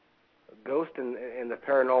ghosts and the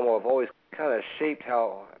paranormal have always kind of shaped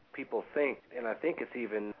how people think, and I think it's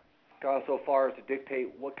even gone so far as to dictate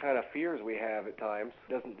what kind of fears we have at times.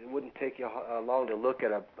 It wouldn't take you long to look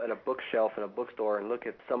at a bookshelf in a bookstore and look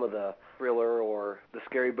at some of the thriller or the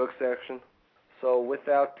scary book section. So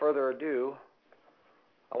without further ado,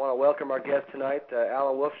 I want to welcome our guest tonight,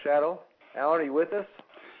 Alan Wolfshadow. Alan, are you with us?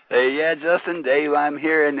 Hey, yeah, Justin, Dave, I'm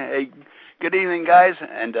here, and hey, good evening, guys,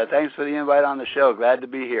 and thanks for the invite on the show. Glad to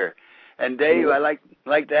be here. And Dave, I'd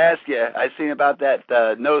like to ask you, I seen about that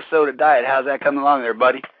no soda diet. How's that coming along there,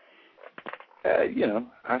 buddy?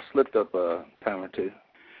 I slipped up a time or two.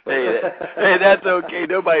 Hey, that's okay.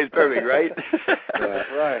 Nobody's perfect, right?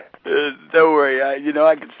 Right. Don't worry.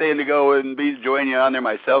 I could stand to go and join you on there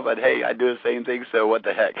myself, but hey, I do the same thing, so what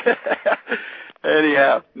the heck.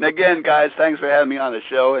 Anyhow, and again, guys, thanks for having me on the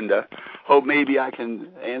show, and hope maybe I can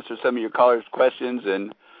answer some of your callers' questions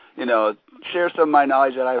and, share some of my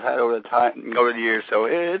knowledge that I've had over the years. So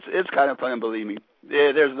it's kind of fun, believe me.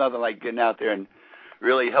 There's nothing like getting out there and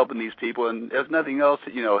really helping these people, and there's nothing else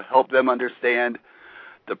that, help them understand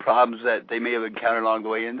the problems that they may have encountered along the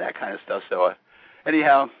way and that kind of stuff. So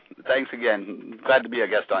anyhow, thanks again. Glad to be a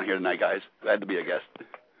guest on here tonight, guys. Glad to be a guest.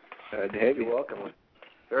 Glad to have you. You're welcome.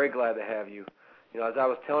 Very glad to have you. As I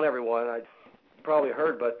was telling everyone, I probably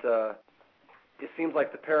heard, but it seems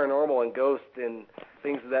like the paranormal and ghosts and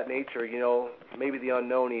things of that nature, maybe the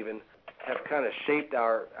unknown even, have kind of shaped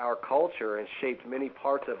our culture and shaped many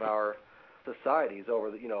parts of our societies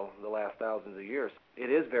over the last thousands of years. It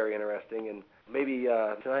is very interesting, and maybe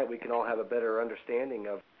tonight we can all have a better understanding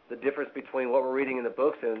of the difference between what we're reading in the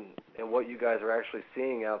books and what you guys are actually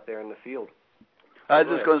seeing out there in the field. I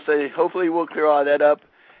was just going to say, hopefully we'll clear all that up,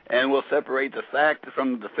 and we'll separate the fact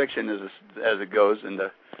from the fiction as it goes. And,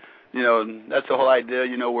 that's the whole idea.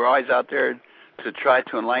 We're always out there to try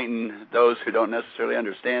to enlighten those who don't necessarily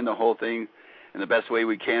understand the whole thing in the best way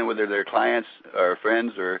we can, whether they're clients or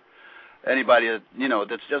friends or anybody that,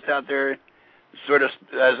 that's just out there sort of,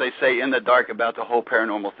 as they say, in the dark about the whole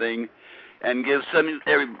paranormal thing, and give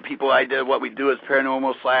people idea of what we do as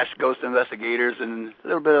paranormal / ghost investigators and a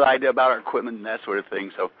little bit of idea about our equipment and that sort of thing.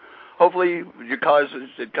 So hopefully your callers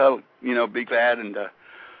should come, be glad, and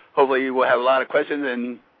hopefully we'll have a lot of questions,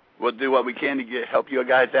 and we'll do what we can to help you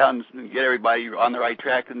guys out and get everybody on the right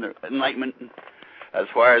track and the enlightenment as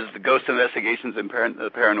far as the ghost investigations and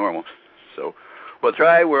the paranormal. So we'll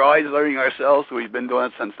try. We're always learning ourselves. We've been doing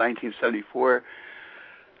it since 1974,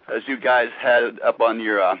 as you guys had up on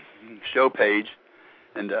your show page.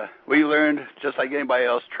 And we learned, just like anybody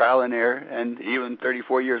else, trial and error. And even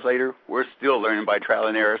 34 years later, we're still learning by trial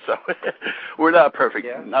and error. So we're not perfect,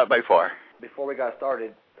 not by far. Before we got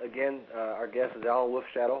started, again, our guest is Alan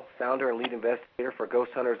Wolfshadow, founder and lead investigator for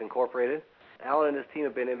Ghost Hunters Incorporated. Alan and his team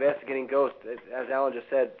have been investigating ghosts, as Alan just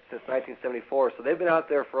said, since 1974. So they've been out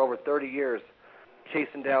there for over 30 years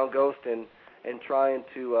chasing down ghosts and trying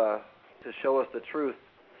to show us the truth.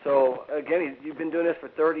 So, again, you've been doing this for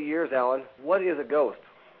 30 years, Alan. What is a ghost?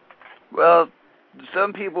 Well,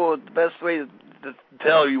 some people, the best way to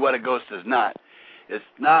tell you what a ghost is not, it's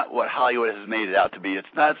not what Hollywood has made it out to be. It's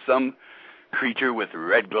not some creature with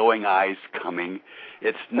red glowing eyes coming.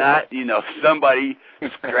 It's not, somebody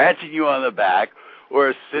scratching you on the back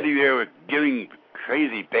or sitting there with giving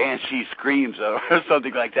crazy banshee screams or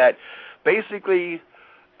something like that. Basically,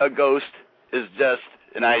 a ghost is just,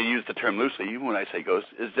 and I use the term loosely even when I say ghost,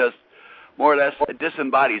 is just more or less a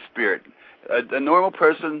disembodied spirit. A normal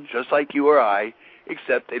person, just like you or I,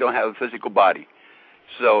 except they don't have a physical body.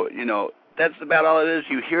 So, that's about all it is.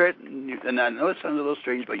 You hear it, and I know it sounds a little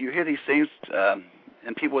strange, but you hear these things,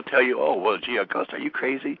 and people will tell you, oh, well, gee, a ghost, are you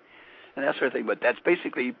crazy? And that sort of thing. But that's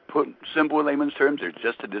basically, put simple in layman's terms, they're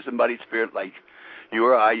just a disembodied spirit like you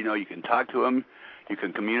or I. You can talk to them, you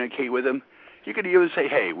can communicate with them. You could even say,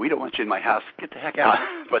 hey, we don't want you in my house. Get the heck out.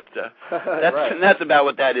 But that's about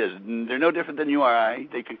what that is. They're no different than you or I.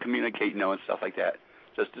 They can communicate, and stuff like that.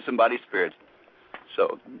 Just disembodied spirits.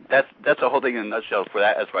 So that's the whole thing in a nutshell for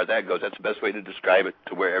that. As far as that goes, that's the best way to describe it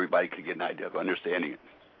to where everybody could get an idea of understanding it.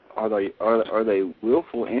 Are they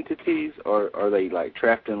willful entities, or are they like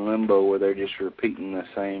trapped in limbo where they're just repeating the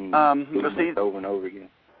same movement over and over again?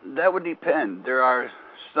 That would depend. There are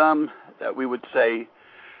some that we would say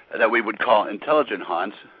that we would call intelligent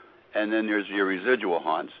haunts, and then there's your residual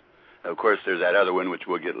haunts. Of course, there's that other one which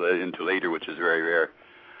we'll get into later, which is very rare.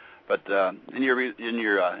 But in your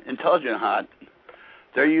intelligent haunt,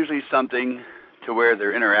 they're usually something to where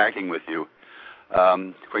they're interacting with you.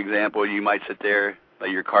 For example, you might sit there, lay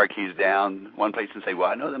your car keys down one place and say, well,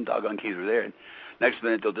 I know them doggone keys were there. And next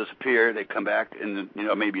minute they'll disappear. They come back, and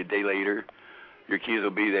maybe a day later, your keys will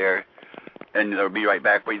be there. and they'll be right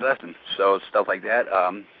back where you left them. So stuff like that.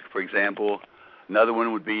 For example, another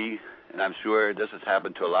one would be, and I'm sure this has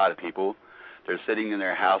happened to a lot of people, they're sitting in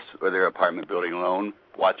their house or their apartment building alone,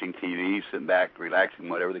 watching TV, sitting back, relaxing,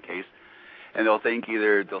 whatever the case, and they'll think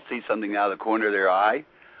either they'll see something out of the corner of their eye,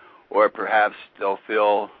 or perhaps they'll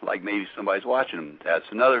feel like maybe somebody's watching them. That's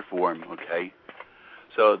another form, okay?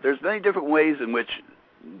 So there's many different ways in which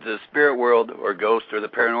the spirit world or ghosts or the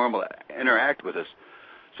paranormal interact with us.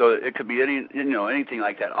 So it could be anything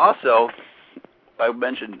like that. Also, I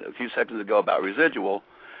mentioned a few seconds ago about residual.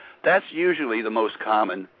 That's usually the most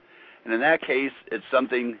common. And in that case, it's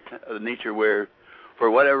something of the nature where, for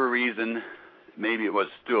whatever reason, maybe it was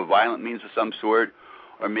through a violent means of some sort,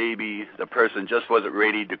 or maybe the person just wasn't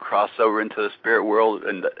ready to cross over into the spirit world,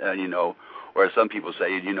 and or some people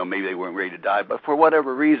say, maybe they weren't ready to die. But for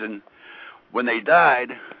whatever reason, when they died,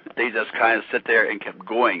 they just kind of sit there and kept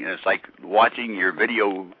going. And it's like watching your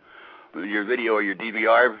video or your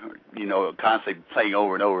DVR, constantly playing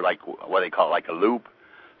over and over, like what they call like a loop.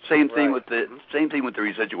 Same thing with the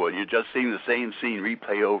residual. You're just seeing the same scene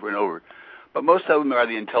replay over and over. But most of them are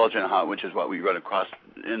the intelligent haunt, which is what we run across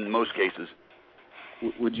in most cases.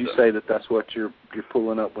 Would you say that that's what you're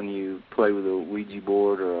pulling up when you play with a Ouija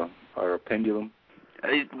board or a pendulum?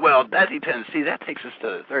 Well, that depends. See, that takes us to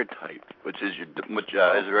the third type, which is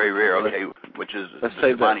very rare. Okay, which is let's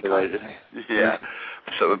save that for later. Yeah.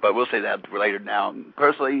 So, but we'll say that later. Now,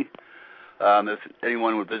 personally, if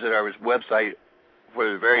anyone would visit our website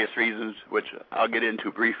for various reasons, which I'll get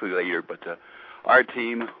into briefly later, but our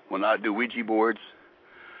team will not do Ouija boards.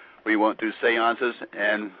 We won't do seances,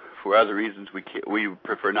 and for other reasons, we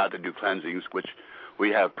prefer not to do cleansings, which we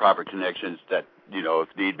have proper connections that,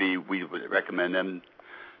 if need be, we would recommend them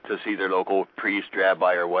to see their local priest,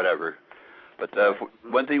 rabbi, or whatever. But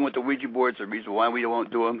one thing with the Ouija boards, the reason why we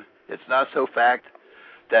won't do them, it's not so fact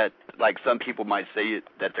that, like some people might say,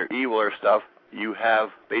 that they're evil or stuff. You have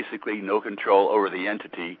basically no control over the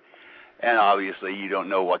entity, and obviously you don't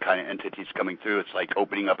know what kind of entity is coming through. It's like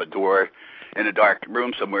opening up a door in a dark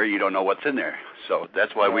room somewhere. You don't know what's in there. So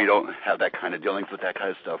that's why we don't have that kind of dealings with that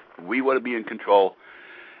kind of stuff. We want to be in control,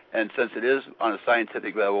 and since it is on a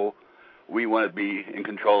scientific level, we want to be in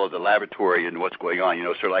control of the laboratory and what's going on.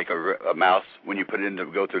 Sort of like a mouse, when you put it in to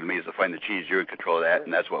go through the maze to find the cheese, you're in control of that,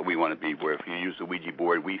 and that's what we want to be, where if you use the Ouija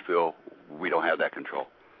board, we feel we don't have that control.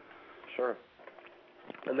 Sure.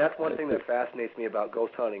 And that's one thing that fascinates me about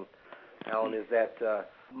ghost hunting, Alan, is that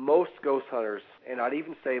most ghost hunters, and I'd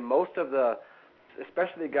even say most of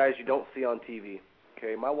especially the guys you don't see on TV,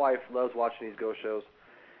 okay? My wife loves watching these ghost shows,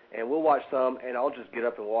 and we'll watch some, and I'll just get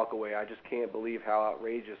up and walk away. I just can't believe how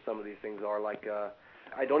outrageous some of these things are. Like,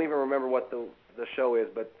 I don't even remember what the show is,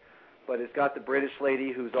 but it's got the British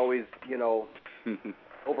lady who's always,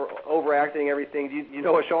 overacting everything. You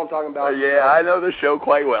know what show I'm talking about? Yeah, I know the show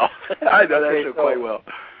quite well. I know that show quite well.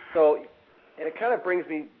 So, and it kind of brings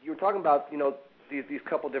me, you were talking about, these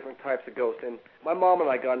couple different types of ghosts, and my mom and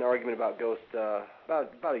I got in an argument about ghosts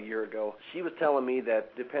about a year ago. She was telling me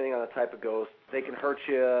that depending on the type of ghost, they can hurt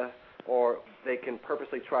you, or they can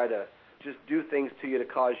purposely try to just do things to you to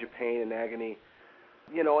cause you pain and agony.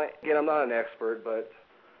 Again, I'm not an expert, but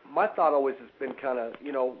my thought always has been kind of,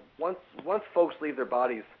 once folks leave their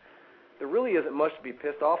bodies, there really isn't much to be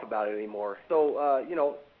pissed off about it anymore. So,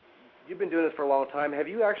 you've been doing this for a long time. Have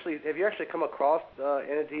you actually come across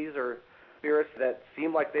entities or spirits that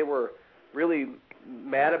seemed like they were really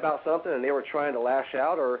mad about something and they were trying to lash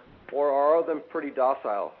out, or are all of them pretty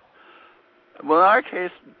docile? Well, in our case,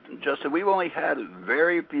 Justin, we've only had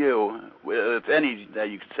very few, if any, that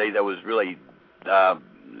you could say that was really out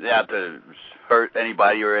to hurt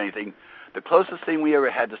anybody or anything. The closest thing we ever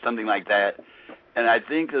had to something like that, and I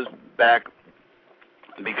think is back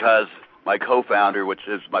because my co-founder, which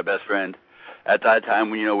is my best friend, at that time,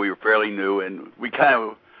 we were fairly new, and we kind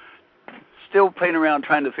of still playing around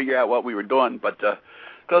trying to figure out what we were doing. But the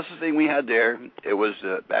closest thing we had there, it was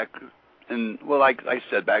back in, like I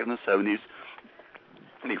said, back in the 70s,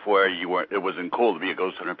 before it wasn't cool to be a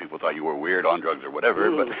ghost hunter. People thought you were weird, on drugs, or whatever.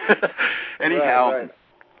 Ooh. But anyhow, right.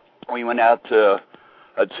 We went out to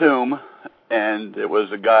a tomb, and it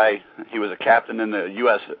was a guy. He was a captain in the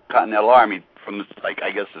U.S. Continental Army from,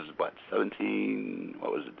 I guess this is what,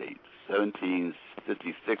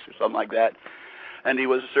 1756 or something like that. And he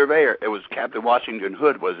was a surveyor. It was Captain Washington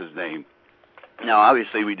Hood was his name. Now,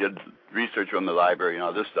 obviously, we did research from the library and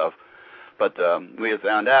all this stuff, but we had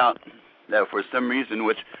found out that for some reason,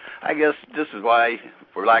 which I guess this is why,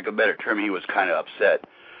 for lack of a better term, he was kind of upset,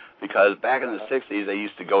 because back in the 60s, they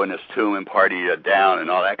used to go in this tomb and party down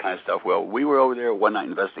and all that kind of stuff. Well, we were over there one night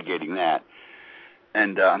investigating that,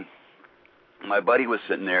 and my buddy was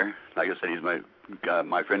sitting there. Like I said, he's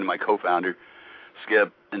my friend and my co-founder,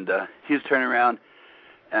 Skip, and he was turning around,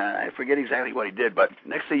 and I forget exactly what he did, but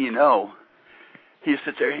next thing you know, he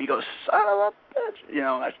sits there and he goes, "Son of a bitch," you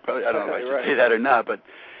know. I don't know if I should say that or not, but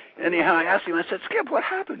anyhow, I asked him. I said, "Skip, what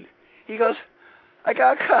happened?" He goes, "I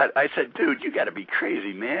got cut." I said, "Dude, you got to be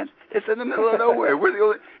crazy, man. It's in the middle of nowhere.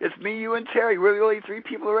 It's me, you, and Terry. We're the only 3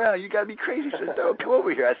 people around. You got to be crazy." He said, "No, come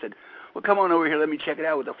over here." I said, "Well, come on over here. Let me check it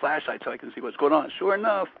out with a flashlight so I can see what's going on." Sure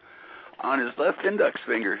enough, on his left index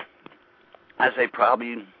finger, I'd say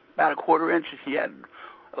probably about a 1/4 inch, he had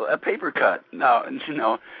a paper cut. Now, you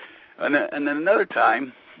know, and then another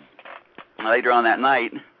time, later on that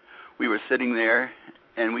night, we were sitting there,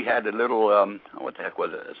 and we had a little, what the heck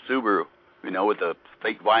was it, a Subaru, you know, with the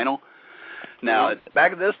fake vinyl. Now,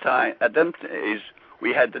 back at them days,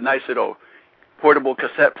 we had the nice little portable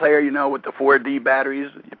cassette player, you know, with the 4D batteries.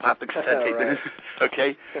 You pop the cassette tape in.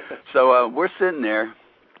 Okay? So we're sitting there.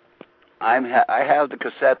 I have the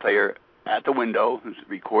cassette player at the window,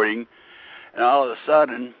 recording, and all of a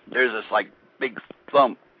sudden, there's this, like, big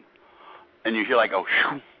thump, and you hear, like, a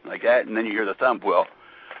shoo, like that, and then you hear the thump. Well,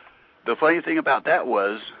 the funny thing about that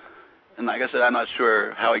was, and like I said, I'm not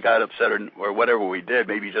sure how he got upset or whatever we did.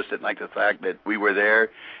 Maybe he just didn't like the fact that we were there,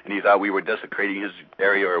 and he thought we were desecrating his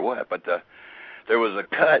area or what, but there was a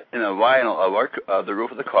cut in a vinyl of the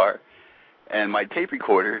roof of the car, and my tape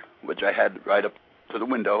recorder, which I had right up to the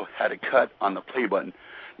window, had a cut on the play button.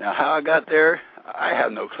 Now, how I got there, I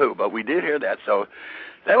have no clue, but we did hear that. So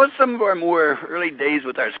that was some of our more early days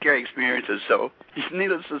with our scary experiences. So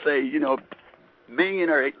needless to say, you know, being in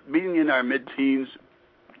our mid-teens,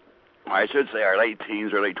 or I should say our late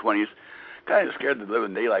teens or late 20s, kind of scared the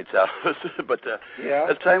living daylights out of us. But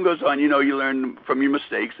as time goes on, you know, you learn from your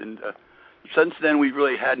mistakes, and since then we've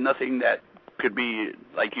really had nothing that could be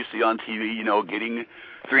like you see on TV, you know, getting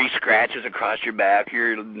 3 scratches across your back,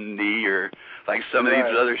 your knee, or like some of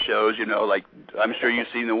these other shows, you know, like I'm sure you've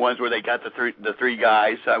seen the ones where they got the three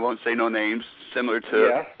guys, I won't say no names, similar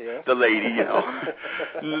to the lady, you know.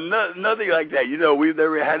 Nothing like that. You know, we've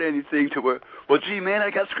never had anything to where, well, gee, man,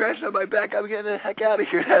 I got scratched on my back, I'm getting the heck out of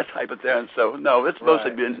here, that type of thing. So, no, it's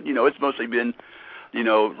mostly been, you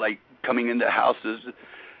know, like coming into houses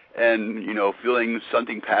and, you know, feeling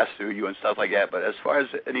something pass through you and stuff like that. But as far as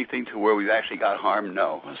anything to where we've actually got harmed,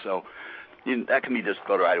 no. So that can be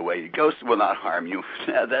dispelled right away. Ghosts will not harm you.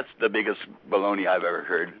 That's the biggest baloney I've ever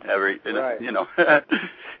heard. You know,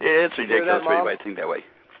 it's ridiculous for anybody to think that way.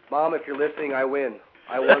 Mom, if you're listening, I win.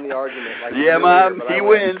 I won the argument. Like Mom, he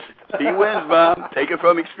wins. He wins, Mom. Take it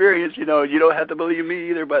from experience. You know, you don't have to believe me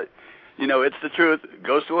either, but, you know, it's the truth.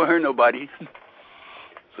 Ghosts won't hurt nobody.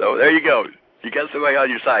 So there you go. You got somebody on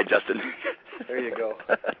your side, Justin. There you go.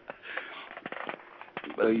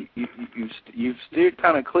 So you've steered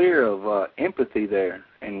kind of clear of empathy there,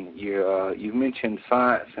 and you've mentioned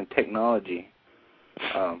science and technology,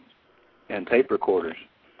 and tape recorders.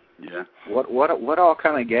 Yeah. What all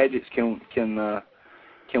kind of gadgets can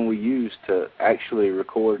we use to actually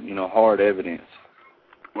record, you know, hard evidence?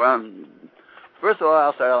 Well, first of all,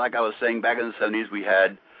 I'll start like I was saying. Back in the 70s, we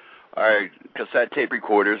had our cassette tape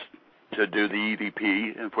recorders to do the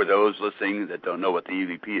EVP, and for those listening that don't know what the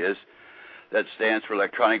EVP is, that stands for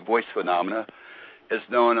electronic voice phenomena. It's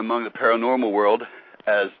known among the paranormal world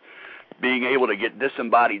as being able to get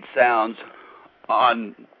disembodied sounds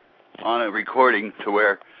on a recording to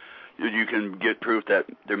where you can get proof that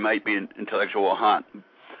there might be an intellectual haunt.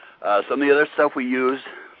 Some of the other stuff we used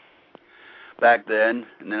back then,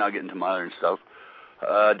 and then I'll get into modern stuff,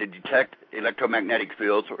 to detect electromagnetic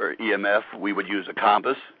fields or EMF, we would use a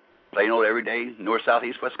compass. Plain old everyday north, south,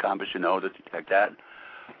 east, west compass, you know, to detect that.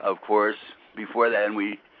 Of course, before then,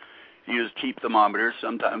 we used cheap thermometers.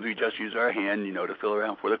 Sometimes we just use our hand, you know, to feel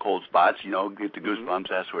around for the cold spots, you know, get the goosebumps,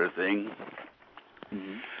 that sort of thing.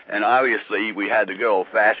 Mm-hmm. And obviously, we had the good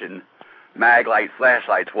old-fashioned mag light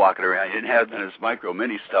flashlights walking around. You didn't have this micro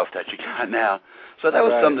mini stuff that you got now. So that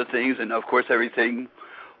was some of the things, and of course, everything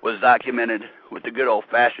was documented with the good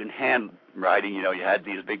old-fashioned handwriting. You know, you had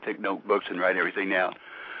these big, thick notebooks and write everything down.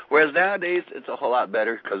 Whereas nowadays, it's a whole lot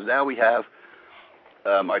better, because now we have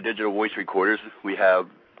our digital voice recorders. We have,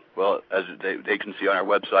 well, as they can see on our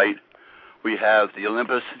website, we have the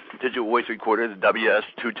Olympus digital voice recorder, the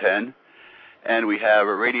WS210, and we have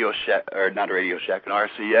a Radio Shack, or not a Radio Shack, an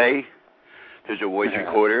RCA digital voice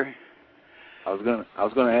recorder. I was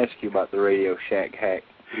gonna ask you about the Radio Shack hack.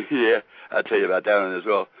 Yeah, I'll tell you about that one as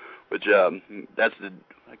well. Which that's the,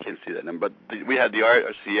 I can't see that number, but we have the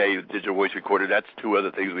RCA digital voice recorder. That's 2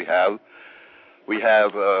 other things we have. We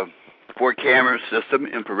have 4-camera system,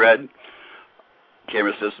 infrared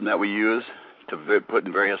camera system that we use to put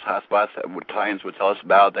in various hotspots that clients would tell us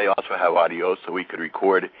about. They also have audio, so we could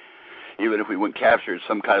record. Even if we wouldn't capture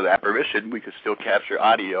some kind of apparition, we could still capture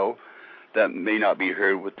audio that may not be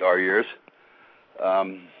heard with our ears.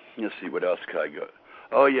 Let's see, what else could I go?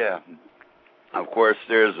 Oh, yeah. Of course,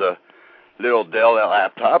 there's a little Dell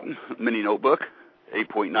laptop, mini notebook,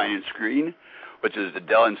 8.9-inch screen, which is the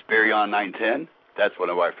Dell Inspiron 910. That's one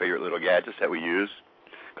of our favorite little gadgets that we use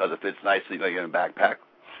because it fits nicely like in a backpack.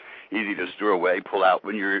 Easy to store away, pull out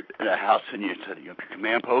when you're in a house and you're setting up your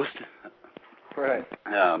command post. Right.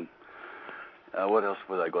 What else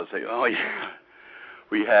was I going to say? Oh, yeah.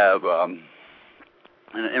 We have an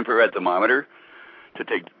infrared thermometer to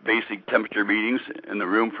take basic temperature readings in the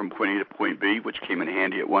room from point A to point B, which came in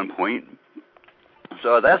handy at one point.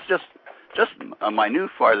 So that's just a minute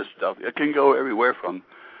part of the stuff. It can go everywhere from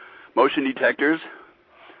motion detectors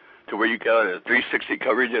to where you got a 360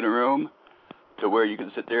 coverage in a room to where you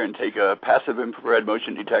can sit there and take a passive infrared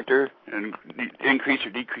motion detector and increase or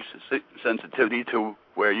decrease the sensitivity to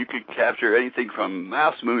where you could capture anything from a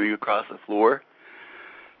mouse moving across the floor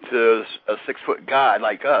to a 6-foot guy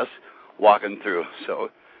like us walking through. So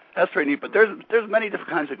that's pretty neat. But there's many different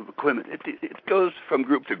kinds of equipment. It goes from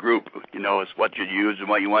group to group. You know, it's what you use and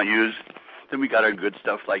what you want to use. Then we got our good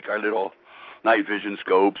stuff like our little night vision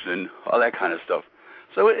scopes and all that kind of stuff.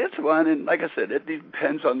 So it's fun, and like I said, it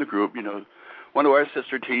depends on the group. You know, one of our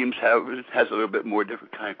sister teams has a little bit more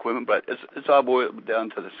different kind of equipment, but it's all boiled down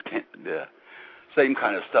to the same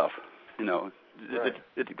kind of stuff. You know, right.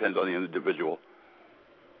 It depends on the individual.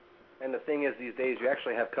 And the thing is, these days you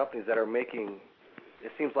actually have companies that are making.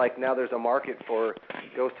 It seems like now there's a market for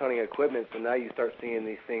ghost hunting equipment, so now you start seeing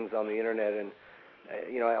these things on the internet, and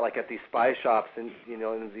you know, like at these spy shops, and you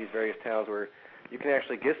know, in these various towns where you can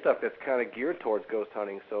actually get stuff that's kind of geared towards ghost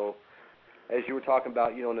hunting. So, as you were talking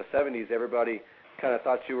about, you know, in the 70s, everybody kind of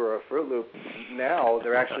thought you were a Fruit Loop. Now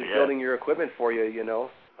they're actually building your equipment for you. You know,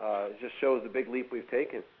 it just shows the big leap we've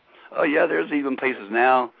taken. Oh yeah, there's even places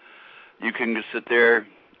now you can just sit there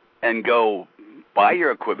and go buy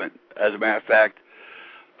your equipment. As a matter of fact,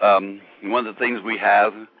 one of the things we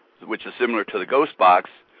have, which is similar to the Ghost Box,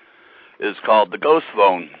 is called the Ghost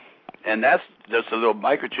Phone, and that's just a little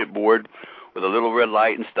microchip board with a little red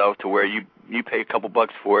light and stuff to where you pay a couple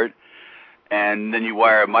bucks for it, and then you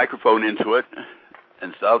wire a microphone into it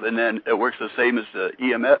and stuff, and then it works the same as the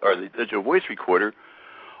EMF or the digital voice recorder,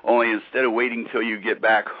 only instead of waiting till you get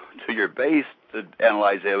back to your base to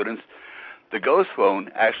analyze evidence, the Ghost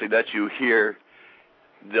Phone actually lets you hear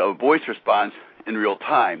the voice response in real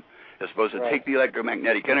time. It's supposed to take the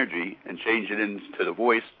electromagnetic energy and change it into the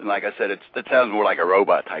voice. And like I said, it sounds more like a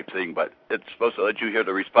robot type thing, but it's supposed to let you hear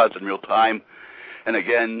the response in real time. And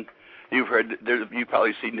again, you've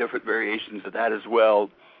probably seen different variations of that as well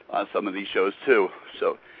on some of these shows too.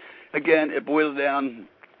 So again, it boils down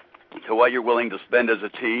to what you're willing to spend as a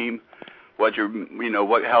team,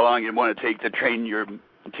 how long you want to take to train your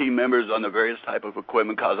team members on the various type of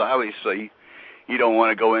equipment. Because obviously, you don't want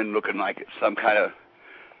to go in looking like some kind of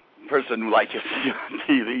person like you see on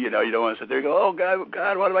TV, you know. You don't want to sit there and go, oh,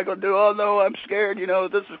 God, what am I going to do? Oh, no, I'm scared, you know,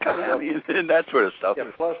 this is coming at me, and that sort of stuff.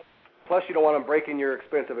 Yeah, plus you don't want them breaking your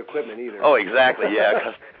expensive equipment either. Oh, exactly,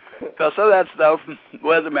 yeah, because some of that stuff,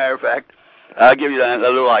 well, as a matter of fact, I'll give you a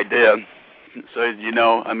little idea. So, you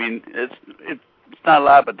know, I mean, it's not a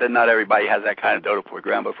lot, but then not everybody has that kind of data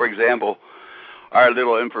program. But, for example, our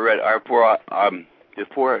little infrared, the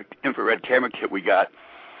 4 infrared camera kit we got,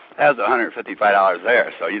 has $155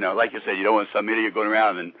 there. So, you know, like you said, you don't want some idiot going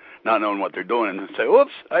around and not knowing what they're doing and say,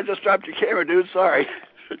 whoops, I just dropped your camera, dude, sorry.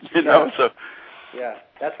 You know, so. Yeah,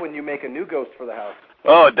 that's when you make a new ghost for the house.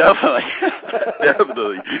 Oh, definitely.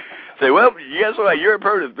 Definitely. Say, well, guess what, you're a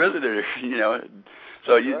permanent visitor, you know.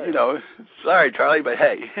 So, you know, sorry, Charlie, but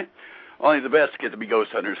hey, only the best get to be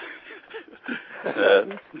ghost hunters.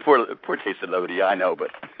 Poor taste of levity, I know,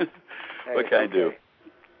 but what can I do?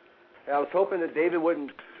 I was hoping that David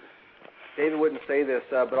wouldn't say this,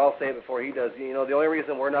 but I'll say it before he does. You know, the only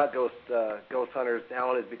reason we're not ghost hunters,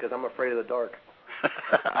 Alan, is because I'm afraid of the dark.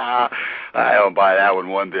 I don't buy that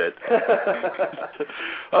one bit.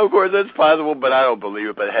 Of course, it's possible, but I don't believe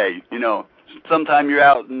it. But hey, you know, sometime you're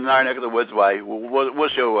out in our neck of the woods, we'll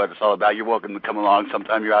show you what it's all about. You're welcome to come along.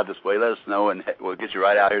 Sometime you're out this way, let us know, and we'll get you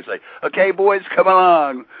right out here and say, okay, boys, come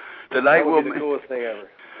along. Tonight that would be the coolest thing ever.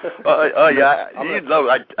 Oh yeah, you'd love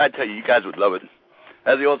it. I tell you, you guys would love it.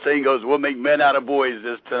 As the old saying goes, we'll make men out of boys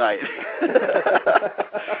this tonight.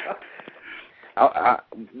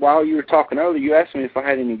 While you were talking earlier, you asked me if I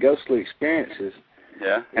had any ghostly experiences.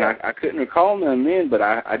 Yeah. And I couldn't recall none then, but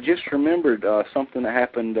I just remembered something that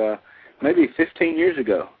happened maybe 15 years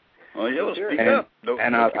ago. Oh, yeah, well, speak and, up.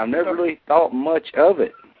 And I've never really thought much of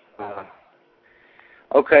it.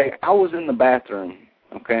 Okay, I was in the bathroom,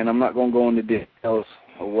 okay, and I'm not going to go into details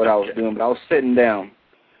of what I was doing, but I was sitting down,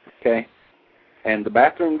 okay, and the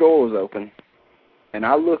bathroom door was open, and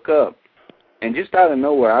I look up, and just out of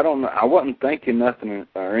nowhere, I don't know, I wasn't thinking nothing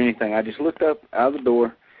or anything. I just looked up out of the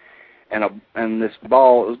door, and this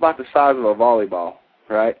ball, it was about the size of a volleyball,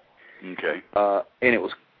 right? Okay. And it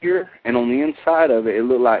was clear, and on the inside of it, it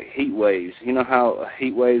looked like heat waves. You know how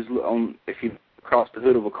heat waves look on if you cross the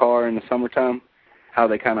hood of a car in the summertime, how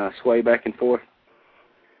they kind of sway back and forth?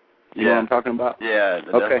 You know what I'm talking about? Yeah.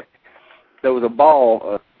 Okay. There was a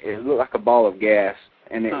ball, it looked like a ball of gas,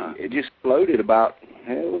 and it just floated about,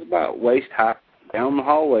 it was about waist high down the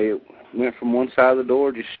hallway. It went from one side of the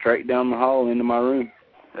door just straight down the hall into my room.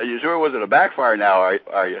 Are you sure it wasn't a backfire now,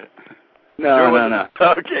 are you? No.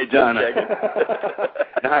 Okay, just checking.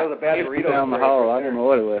 That was a bad burrito down the hall. I don't know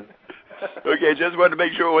what it was. Okay, just wanted to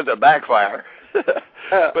make sure it was a backfire.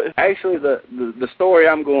 But actually, the story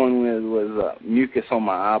I'm going with was mucus on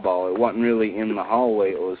my eyeball. It wasn't really in the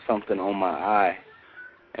hallway. It was something on my eye.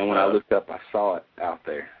 And when I looked up, I saw it out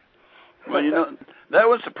there. Well, you know, that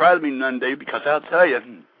would surprise me none, Dave, because I'll tell you,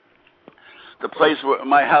 the place where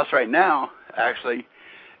my house right now, actually,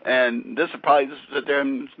 and this will probably just sit there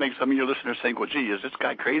and make some of your listeners think, well, gee, is this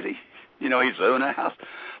guy crazy? You know, he's living in a house.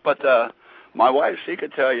 But my wife, she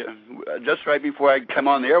could tell you, just right before I come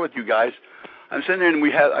on the air with you guys, I'm sitting there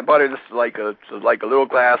and I bought her this like a little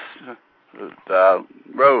glass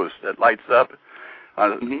rose that lights up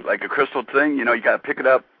on like a crystal thing. You know, you got to pick it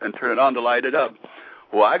up and turn it on to light it up.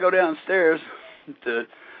 Well, I go downstairs to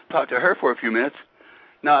talk to her for a few minutes.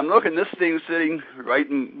 Now, I'm looking, this thing's sitting right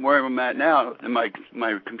in where I'm at now in my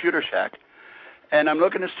computer shack, and I'm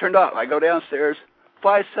looking, it's turned off. I go downstairs,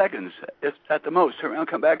 5 seconds at the most, turn around,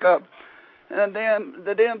 come back up, and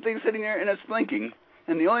the damn thing's sitting there, and it's blinking.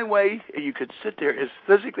 And the only way you could sit there is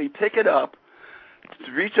physically pick it up,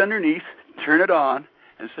 reach underneath, turn it on,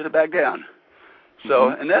 and sit it back down. So,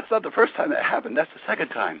 and that's not the first time that happened, that's the second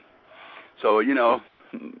time. So, you know,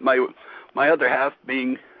 my other half,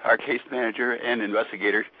 being our case manager and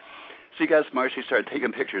investigator, she got smart. She started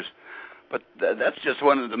taking pictures. But that's just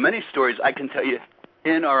one of the many stories I can tell you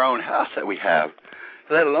in our own house that we have,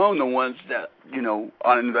 let alone the ones that, you know,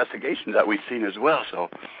 on investigations that we've seen as well. So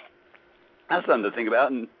that's something to think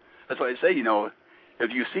about. And that's why I say, you know,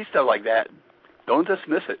 if you see stuff like that, don't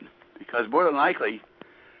dismiss it, because more than likely,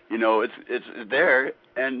 you know, it's there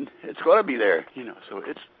and it's going to be there, you know. So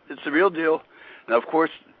it's the real deal. And, of course,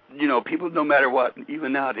 you know, people, no matter what,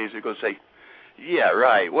 even nowadays, they're going to say, yeah,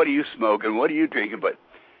 right, what are you smoking, what are you drinking? But,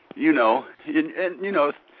 you know, and you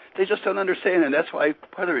know, they just don't understand, and that's why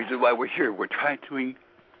part of the reason why we're here. We're trying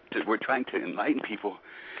to enlighten people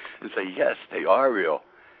and say, yes, they are real.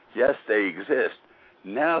 Yes, they exist.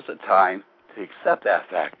 Now's the time to accept that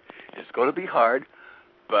fact. It's going to be hard,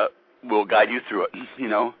 but we'll guide you through it, you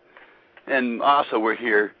know. And also we're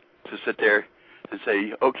here to sit there and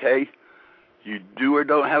say, okay, you do or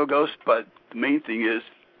don't have a ghost, but the main thing is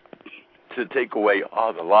to take away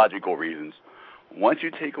all the logical reasons. Once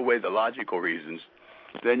you take away the logical reasons,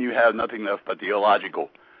 then you have nothing left but the illogical.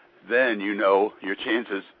 Then you know your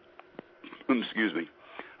chances,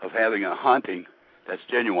 of having a haunting that's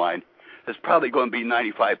genuine is probably going to be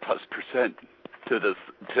 95+% to this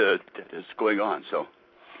going on. So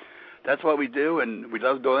that's what we do, and we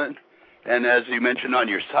love doing it. And as you mentioned on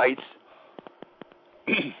your sites,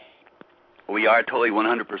 we are totally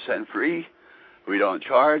 100% free. We don't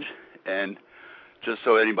charge. And just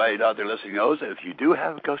so anybody out there listening knows, that if you do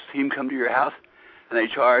have a ghost team come to your house and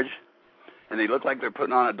they charge and they look like they're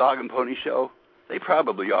putting on a dog and pony show, they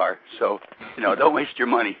probably are. So, you know, don't waste your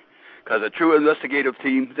money, because a true investigative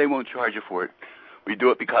team, they won't charge you for it. We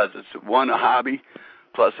do it because it's, one, a hobby,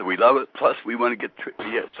 plus we love it, plus we want to get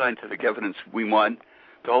the scientific evidence we want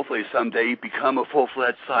to hopefully someday become a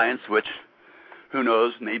full-fledged science, which, who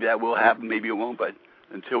knows, maybe that will happen, maybe it won't, but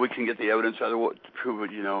until we can get the evidence to prove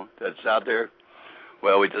it, you know, that's out there,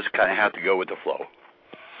 well, we just kind of have to go with the flow.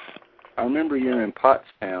 I remember you're in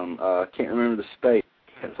Pottstown. Can't remember the state.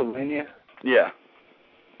 Pennsylvania? Yeah.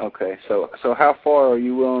 Okay, so how far are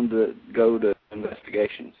you willing to go to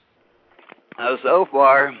investigations? So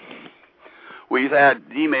far, we've had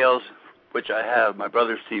emails, which I have my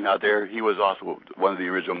brother's team out there. He was also one of the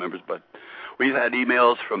original members, but we've had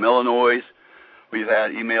emails from Illinois. We've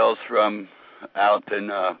had emails from out in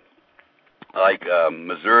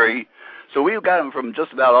Missouri. So we've got them from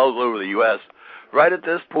just about all over the U.S. Right at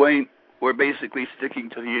this point, we're basically sticking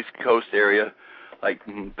to the East Coast area, like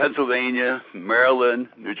Pennsylvania, Maryland,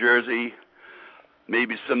 New Jersey,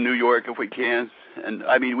 maybe some New York if we can. And,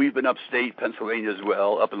 I mean, we've been upstate Pennsylvania as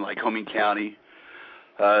well, up in Lycoming County.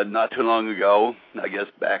 Not too long ago, I guess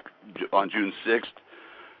back on June 6th,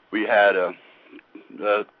 we had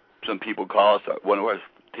some people call us, one of our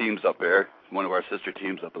teams up there, one of our sister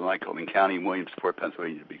teams up in Lycoming County, Williamsport,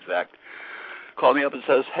 Pennsylvania to be exact, called me up and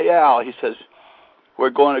says, "Hey, Al," he says, "we're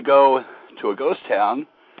going to go to a ghost town.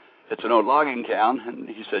 It's an old logging town," and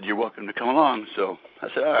he said, "You're welcome to come along." So I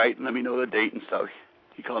said, "All right, let me know the date and stuff."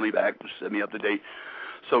 He called me back and set me up the date.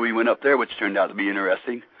 So we went up there, which turned out to be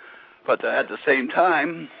interesting. But at the same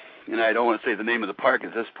time, and I don't want to say the name of the park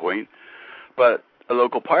at this point, but a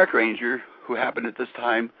local park ranger who happened at this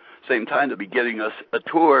same time to be giving us a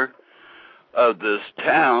tour of this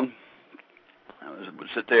town, would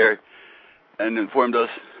sit there and informed us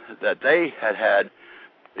that they had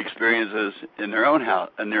experiences in their own house,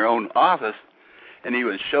 in their own office, and he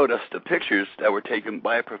even showed us the pictures that were taken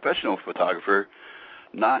by a professional photographer,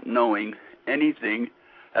 not knowing anything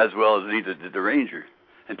as well as neither did the ranger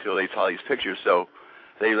until they saw these pictures. So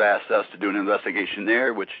they asked us to do an investigation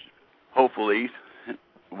there, which hopefully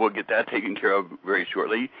we'll get that taken care of very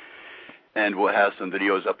shortly, and we'll have some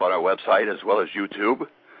videos up on our website as well as YouTube,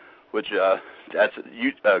 which you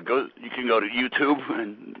can go to YouTube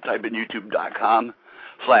and type in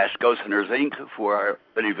youtube.com/Ghost Hunters Inc. for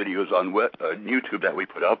any videos on YouTube that we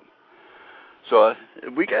put up. So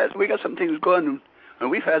we got some things going, and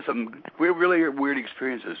we've had some really weird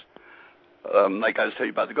experiences. Like I was telling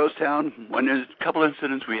you about the ghost town, there's a couple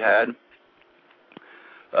incidents we had.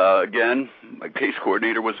 Again, my case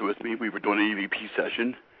coordinator was with me. We were doing an EVP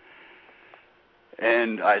session,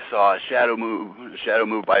 and I saw a shadow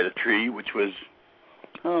move by the tree, which was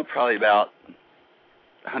probably about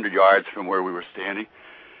 100 yards from where we were standing.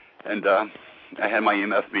 And I had my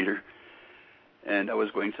EMF meter, and I was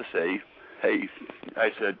going to say, "Hey,"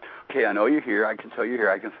 I said, "Okay, I know you're here. I can tell you're here.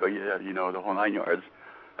 I can tell you, the whole 9 yards.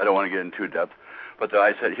 I don't want to get into depth." But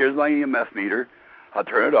I said, "Here's my EMF meter. I'll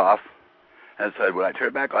turn it off." And I said, "When I turn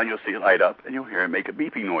it back on, you'll see it light up, and you'll hear it make a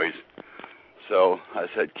beeping noise." So I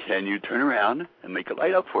said, "Can you turn around and make it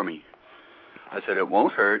light up for me?" I said, "It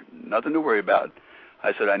won't hurt. Nothing to worry about."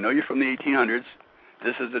 I said, "I know you're from the 1800s.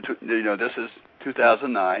 This is this is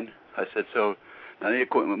 2009." I said, "So none of the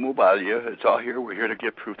equipment will bother you. It's all here. We're here to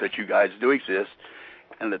give proof that you guys do exist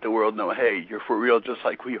and let the world know, hey, you're for real just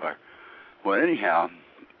like we are." Well, anyhow,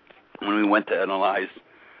 when we went to analyze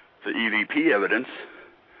the EVP evidence,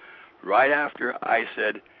 right after I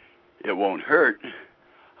said it won't hurt,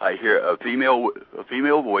 I hear a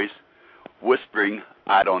female voice whispering,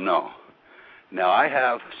 "I don't know." Now, I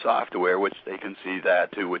have software, which they can see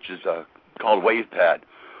that too, which is called WavePad,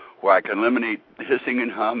 where I can eliminate hissing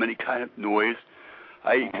and hum, any kind of noise.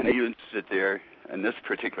 I can even sit there. In this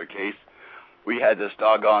particular case, we had this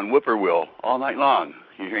doggone whippoorwill all night long.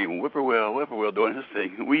 You hear him whippoorwill doing his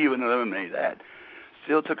thing. We even eliminated that.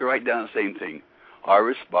 Still took it right down the same thing. Our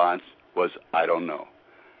response was, "I don't know."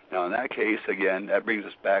 Now, in that case, again, that brings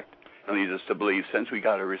us back and leads us to believe, since we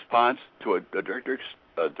got a response to a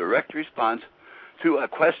direct response to a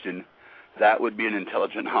question, that would be an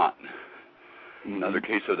intelligent haunt. Another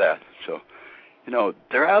case of that. So,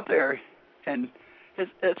 they're out there, and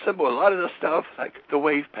it's simple. A lot of the stuff, like the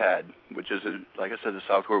WavePad, which is, like I said, the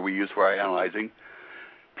software we use for our analyzing,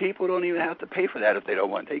 people don't even have to pay for that if they don't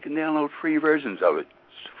want. They can download free versions of it.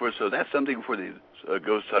 So that's something for the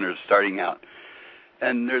ghost hunters starting out.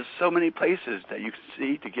 And there's so many places that you can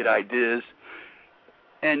see to get ideas.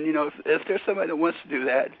 And, if there's somebody that wants to do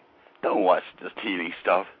that, don't watch the TV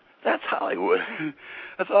stuff. That's Hollywood.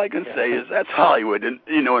 That's all I can say is that's Hollywood, and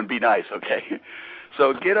be nice, okay?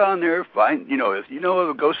 So get on there, find, if you know of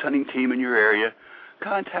a ghost hunting team in your area,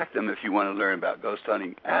 contact them if you want to learn about ghost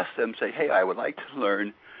hunting. Ask them, say, "Hey, I would like to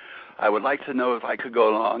learn. I would like to know if I could go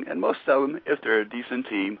along." And most of them, if they're a decent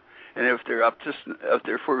team, and if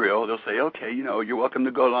they're for real, they'll say, "Okay, you're welcome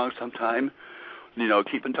to go along sometime.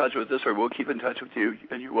 Keep in touch with us, or we'll keep in touch with you,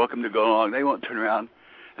 and you're welcome to go along." They won't turn around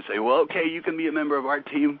and say, "Well, okay, you can be a member of our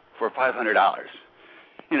team for $500.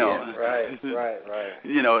 Yeah, right.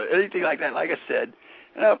 Anything like that. Like I said,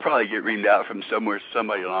 and I'll probably get reamed out from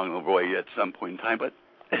somebody along the way at some point in time, but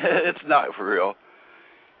it's not for real.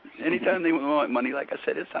 Anytime they want money, like I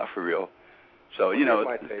said, it's not for real. So,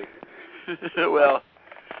 well,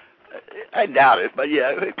 I doubt it, but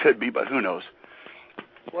yeah, it could be, but who knows?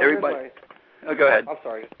 Well, Everybody. Go ahead. I'm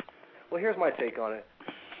sorry. Well, here's my take on it.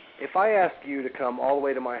 If I ask you to come all the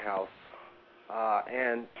way to my house,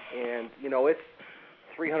 and it's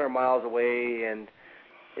 300 miles away, and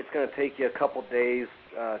it's going to take you a couple days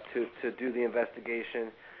to do the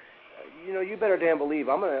investigation, you better damn believe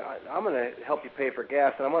I'm gonna help you pay for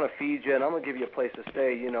gas, and I'm gonna feed you, and I'm gonna give you a place to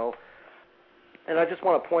stay, And I just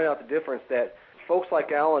want to point out the difference that folks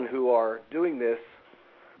like Alan who are doing this,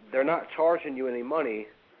 they're not charging you any money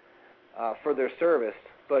for their service,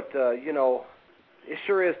 but it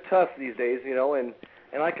sure is tough these days, and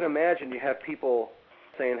I can imagine you have people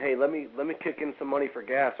saying, hey, let me kick in some money for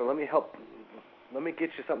gas, or let me get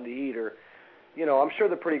you something to eat, or I'm sure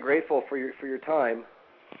they're pretty grateful for your time.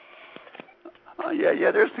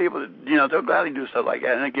 Yeah, there's people that, they'll gladly do stuff like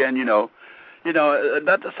that. And again,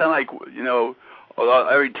 not to sound like,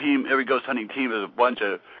 every ghost hunting team is a bunch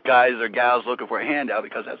of guys or gals looking for a handout,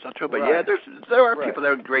 because that's not true. But right. Yeah, there are people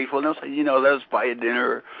that are grateful, and they'll say, let's buy you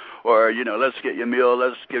dinner, or let's get you a meal,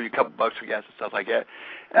 let's give you a couple bucks for gas and stuff like that.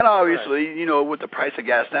 And obviously, right. With the price of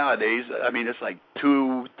gas nowadays, I mean, it's like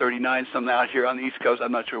 $2.39 something out here on the East Coast.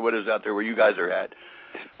 I'm not sure what is out there where you guys are at.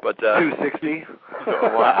 But $2.60.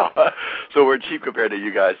 Wow. So we're cheap compared to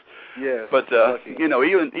you guys. Yeah. But even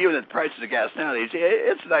at the prices of gas nowadays,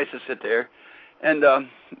 it's nice to sit there. And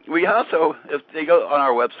we also, if they go on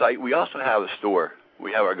our website, we also have a store.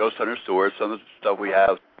 We have our Ghost Hunter store. Some of the stuff we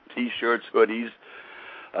have: T-shirts, hoodies,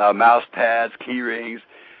 mouse pads, key rings,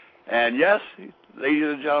 and yes, ladies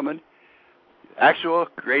and gentlemen, actual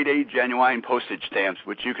grade A genuine postage stamps,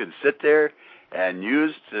 which you can sit there and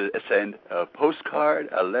use to send a postcard,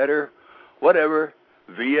 a letter, whatever,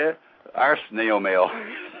 via our snail mail.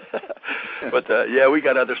 But, we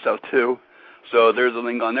got other stuff, too. So there's a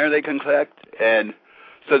link on there they can collect. And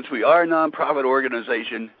since we are a nonprofit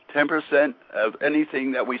organization, 10% of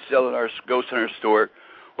anything that we sell in our Ghost Hunter store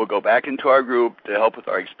will go back into our group to help with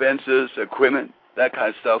our expenses, equipment, that kind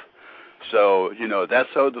of stuff. So, that's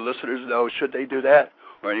so the listeners know, should they do that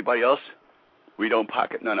or anybody else, we don't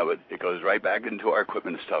pocket none of it. It goes right back into our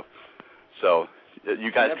equipment and stuff. So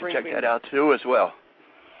you guys can check that out, too, as well.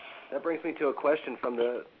 That brings me to a question from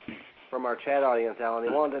our chat audience, Alan. They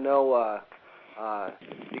wanted to know,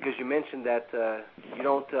 because you mentioned that you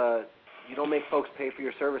don't make folks pay for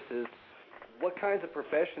your services, what kinds of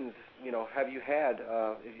professions, have you had,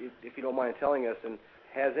 if you don't mind telling us, and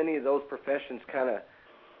has any of those professions kind of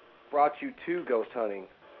brought you to ghost hunting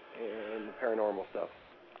and the paranormal stuff?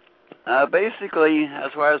 Basically,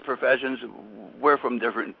 as far as professions, we're from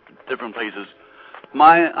different places.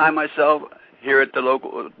 I myself, here at the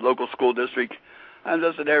local school district, I'm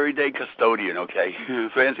just an everyday custodian, okay?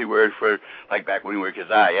 Fancy word for, like back when we were kids,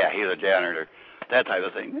 he's a janitor, that type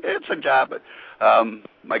of thing. It's a job, but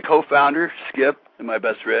my co-founder, Skip, and my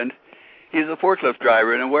best friend, he's a forklift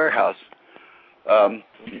driver in a warehouse.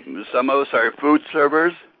 Some of us are food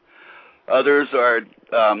servers, others are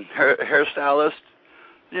hairstylists,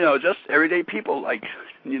 just everyday people,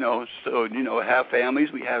 have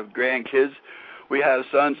families, we have grandkids, we have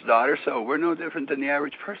sons, daughters, so we're no different than the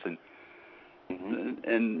average person. Mm-hmm.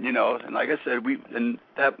 And like I said,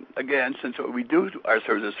 since we do our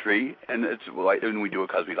service free, and we do it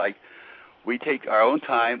because we like, we take our own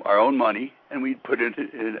time, our own money, and we put it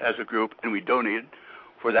in as a group, and we donate it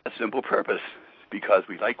for that simple purpose, because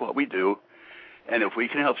we like what we do, and if we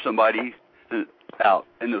can help somebody out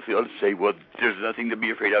in the field and say, well, there's nothing to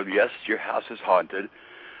be afraid of. Yes, your house is haunted.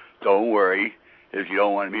 Don't worry. If you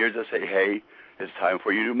don't want me here, just say, hey, it's time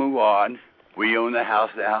for you to move on. We own the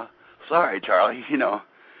house now. Sorry, Charlie,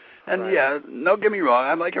 And, right. Don't get me wrong.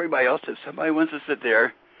 I'm like everybody else. If somebody wants to sit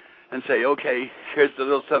there and say, okay, here's a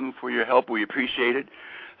little something for your help, we appreciate it,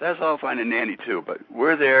 that's all fine and dandy, too. But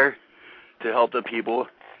we're there to help the people.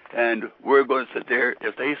 And we're going to sit there.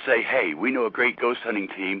 If they say, hey, we know a great ghost hunting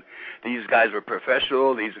team, these guys were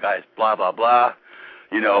professional, these guys blah, blah, blah,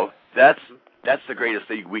 that's the greatest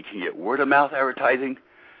thing we can get. Word of mouth advertising,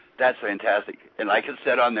 that's fantastic. And like it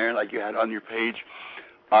said on there, like you had on your page,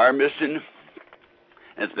 our mission,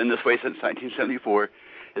 and it's been this way since 1974,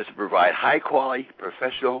 is to provide high-quality,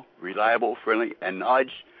 professional, reliable, friendly, and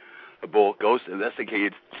knowledgeable ghost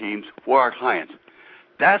investigative teams for our clients.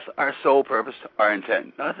 That's our sole purpose, our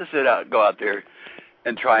intent. Not to go out there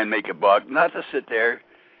and try and make a buck. Not to sit there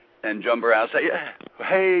and jump around and say,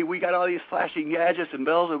 hey, we got all these flashing gadgets and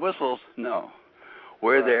bells and whistles. No.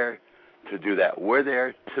 We're there to do that. We're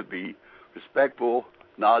there to be respectful,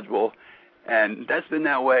 knowledgeable, and that's been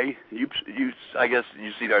that way. I guess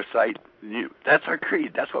you see our site. That's our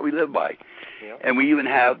creed. That's what we live by. Yep. And we even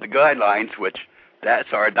have the guidelines, which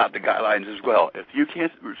that's our adopted guidelines as well. If you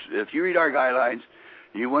read our guidelines,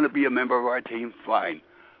 you want to be a member of our team, fine.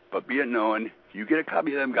 But be it known, you get a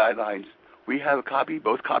copy of them guidelines. We have a copy.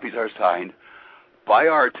 Both copies are signed by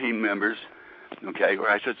our team members, okay, or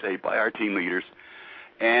I should say by our team leaders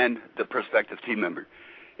and the prospective team member.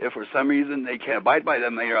 If for some reason they can't abide by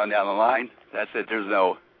them later on down the line, that's it. There's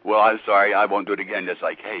no well, I'm sorry, I won't do it again. It's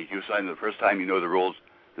like, hey, you signed the first time, you know the rules.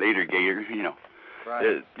 Later, gator, you know.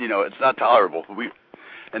 Right. It's not tolerable.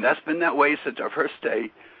 And that's been that way since our first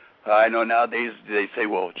day. I know nowadays they say,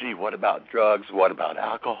 well, gee, what about drugs? What about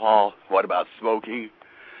alcohol? What about smoking?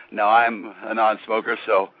 Now, I'm a non-smoker,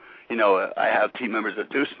 so, I have team members that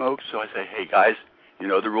do smoke, so I say, hey, guys, you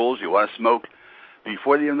know the rules. You want to smoke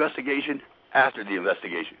before the investigation, after the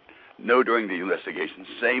investigation. No during the investigation.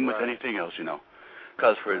 Same with anything else,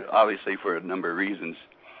 because obviously for a number of reasons,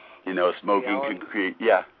 smoking can create,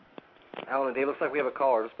 Alan and Dave, looks like we have a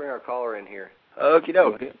caller. Let's bring our caller in here. Okie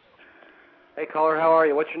doke. Hey, caller, how are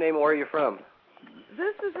you? What's your name and where are you from?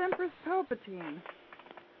 This is Empress Palpatine.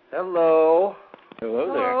 Hello.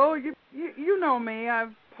 Hello there. You know me.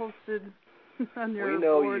 I've posted on your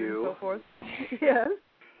board you. and so forth. Yes.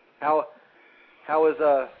 How is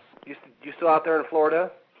you still out there in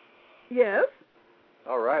Florida? Yes.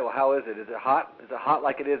 All right. Well, how is it? Is it hot? Is it hot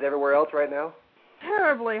like it is everywhere else right now?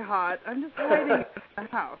 Terribly hot. I'm just hiding in the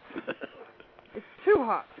house. It's too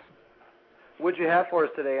hot. What'd you have for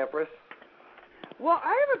us today, Empress? Well,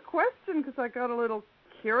 I have a question because I got a little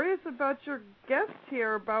curious about your guest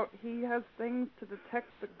here about he has things to detect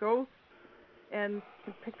the ghosts and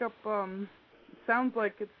to pick up, sounds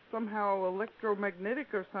like it's somehow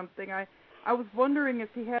electromagnetic or something. I was wondering if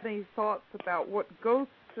he had any thoughts about what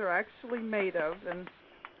ghosts are actually made of, and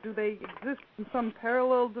do they exist in some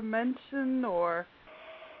parallel dimension, or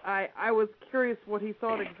I was curious what he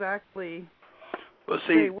thought exactly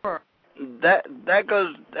they were. That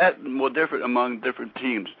will differ among different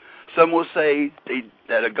teams. Some will say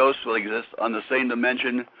that a ghost will exist on the same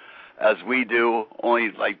dimension as we do,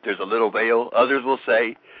 only like there's a little veil. Others will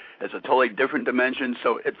say it's a totally different dimension,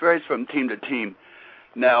 so it varies from team to team.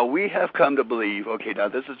 Now, we have come to believe, okay, now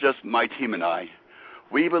this is just my team and I,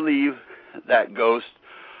 we believe that ghosts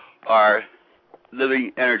are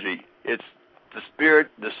living energy. It's the spirit,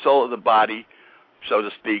 the soul of the body, so to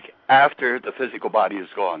speak, after the physical body is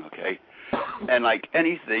gone, okay? And like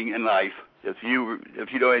anything in life, if you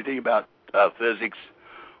know anything about physics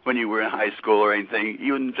when you were in high school or anything,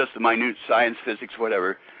 even just the minute science, physics,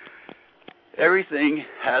 whatever, everything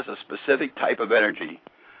has a specific type of energy,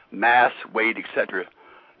 mass, weight, etc.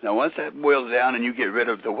 Now, once that boils down and you get rid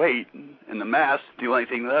of the weight and the mass, the only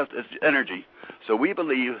thing left is energy. So we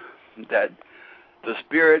believe that the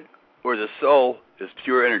spirit or the soul is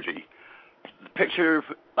pure energy. Picture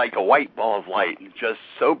like a white ball of light, just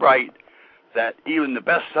so bright that even the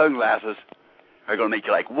best sunglasses are going to make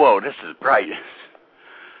you like, whoa, this is bright.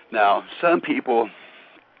 Now, some people,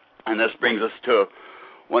 and this brings us to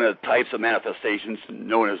one of the types of manifestations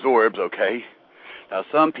known as orbs, okay? Now,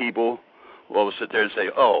 some people will sit there and say,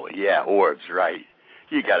 oh, yeah, orbs, right.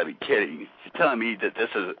 You got to be kidding. You're telling me that this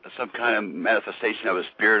is some kind of manifestation of a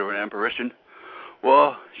spirit or an apparition?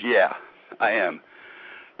 Well, yeah, I am.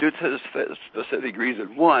 Due to this specific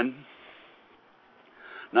reason. One,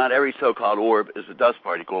 not every so-called orb is a dust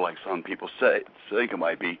particle like some people think it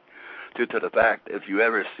might be, due to the fact if you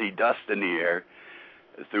ever see dust in the air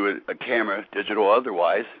through a camera, digital or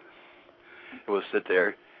otherwise, it will sit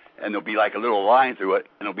there and there'll be like a little line through it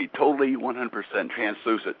and it'll be totally 100%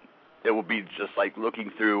 translucent. It will be just like looking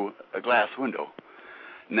through a glass window.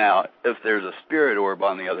 Now, if there's a spirit orb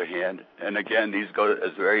on the other hand, and again, these go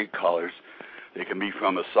as various colors, they can be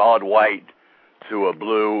from a solid white to a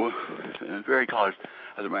blue, and various colors.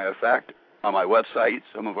 As a matter of fact, on my website,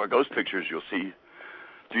 some of our ghost pictures, you'll see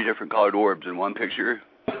 3 different colored orbs in one picture.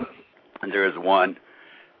 And there is one,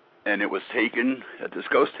 and it was taken at this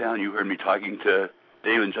ghost town you heard me talking to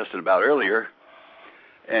Dave and Justin about earlier,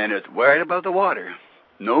 and it's right above the water.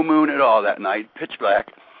 No moon at all that night, pitch black,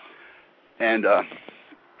 and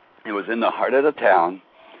it was in the heart of the town,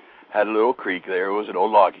 had a little creek there. It was an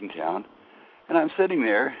old logging town. And I'm sitting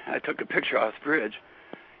there, I took a picture off the bridge,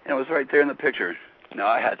 and it was right there in the picture. Now,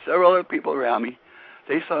 I had several other people around me.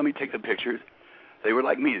 They saw me take the picture. They were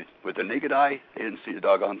like me. With the naked eye, they didn't see a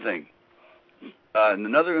doggone thing. And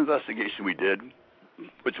another investigation we did,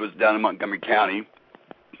 which was down in Montgomery County,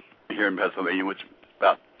 here in Pennsylvania, which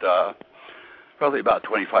is probably about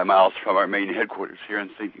 25 miles from our main headquarters here in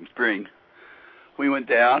Sinking Spring. We went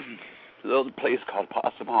down to a little place called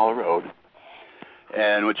Possum Hollow Road,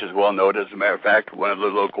 and which is well known. As a matter of fact, one of the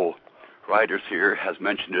local writers here has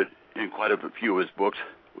mentioned it in quite a few of his books,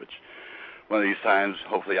 which one of these times,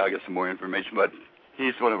 hopefully I'll get some more information, but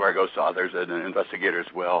he's one of our ghost authors and an investigator as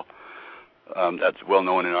well. That's well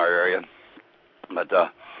known in our area. But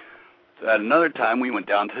at another time, we went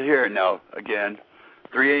down to here. Now, again,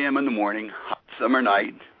 3 a.m. in the morning, hot summer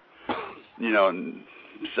night,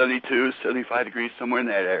 72, 75 degrees, somewhere in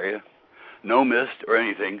that area. No mist or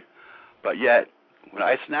anything, but yet when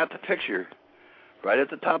I snap the picture, right at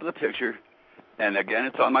the top of the picture, and again,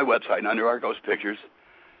 it's on my website and under our ghost pictures,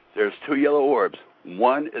 there's 2 yellow orbs.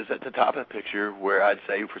 One is at the top of the picture where I'd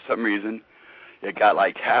say for some reason it got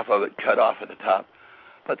like half of it cut off at the top.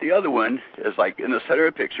 But the other one is like in the center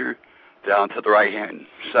of the picture down to the right-hand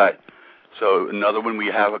side. So another one, we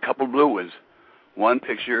have a couple blue ones. One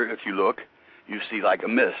picture, if you look, you see like a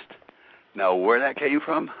mist. Now, where that came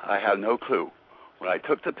from, I have no clue. When I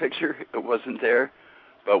took the picture, it wasn't there.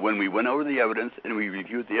 But when we went over the evidence and we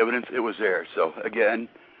reviewed the evidence, it was there. So, again,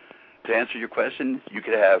 to answer your question, you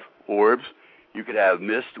could have orbs. You could have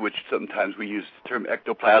mist, which sometimes we use the term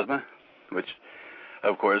ectoplasma, which,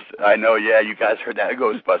 of course, I know, yeah, you guys heard that at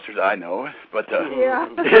Ghostbusters, I know. But yeah.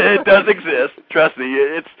 it does exist. Trust me,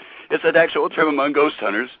 it's an actual term among ghost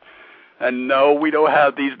hunters. And no, we don't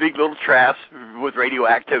have these big little traps with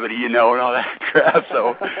radioactivity, and all that crap.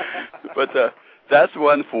 So, but that's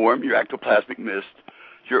one form, your ectoplasmic mist,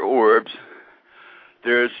 your orbs.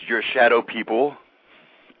 There's your shadow people.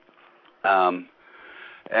 And,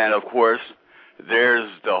 of course, there's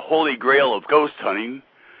the holy grail of ghost hunting,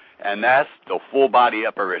 and that's the full-body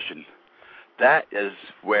apparition. That is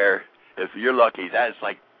where, if you're lucky, that is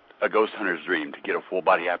like a ghost hunter's dream, to get a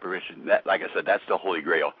full-body apparition. That, like I said, that's the holy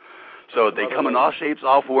grail. So they come in all shapes,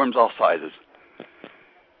 all forms, all sizes.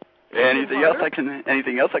 Anything else I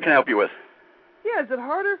can help you with? Yeah, is it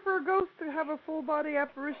harder for a ghost to have a full body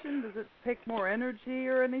apparition? Does it take more energy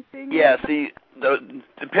or anything? Yeah, see,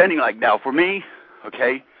 depending, like now for me,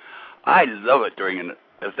 okay, I love it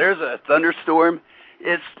if there's a thunderstorm,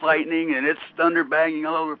 it's lightning and it's thunder banging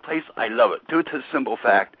all over the place. I love it due to the simple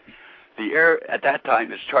fact the air at that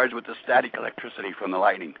time is charged with the static electricity from the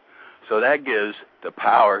lightning. So that gives the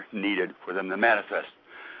power needed for them to manifest.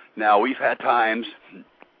 Now, we've had times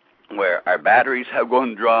where our batteries have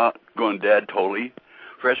gone dead totally.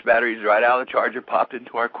 Fresh batteries right out of the charger popped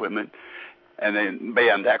into our equipment, and then,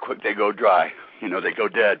 bam, that quick they go dry. They go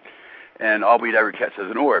dead. And all we'd ever catch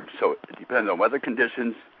is an orb. So it depends on weather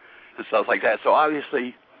conditions and stuff like that. So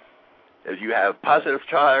obviously, if you have positive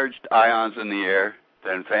charged ions in the air,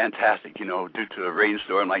 then fantastic, due to a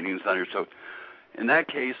rainstorm, lightning, and thunder. So in that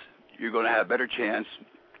case, you're going to have a better chance,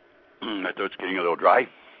 I thought it's getting a little dry,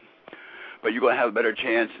 but you're going to have a better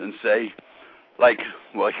chance than, say,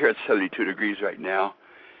 here it's 72 degrees right now,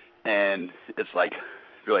 and it's,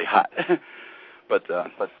 really hot. but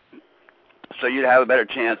so you'd have a better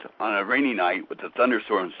chance on a rainy night with the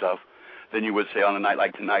thunderstorm and stuff than you would, say, on a night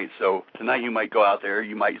like tonight. So tonight you might go out there,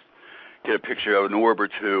 you might get a picture of an orb or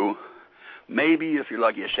two, maybe, if you're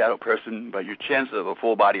lucky, a shadow person, but your chances of a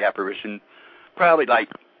full-body apparition, probably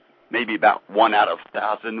maybe about 1 out of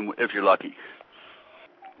 1,000 if you're lucky.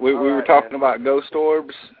 We were talking about ghost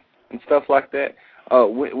orbs and stuff like that.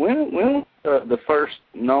 When the first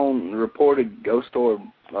known reported ghost orb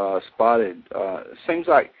spotted?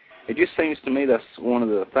 It just seems to me that's one of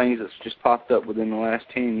the things that's just popped up within the last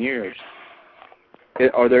 10 years.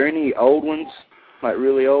 Are there any old ones, like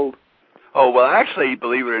really old? Oh, well, actually,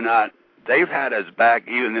 believe it or not, they've had us back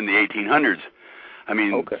even in the 1800s. I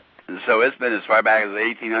mean, okay. So it's been as far back as the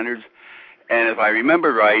 1800s. And if I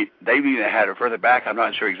remember right, they've even had it further back. I'm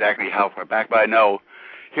not sure exactly how far back, but I know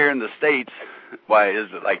here in the States, in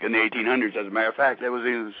the 1800s, as a matter of fact, that was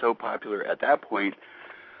even so popular at that point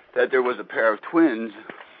that there was a pair of twins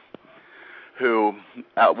who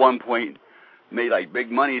at one point made big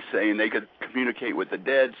money saying they could communicate with the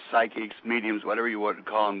dead, psychics, mediums, whatever you want to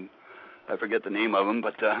call them. I forget the name of them,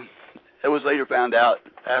 but it was later found out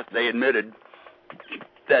after they admitted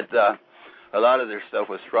that a lot of their stuff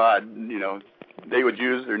was fraud. They would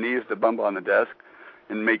use their knees to bump on the desk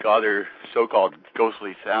and make all their so-called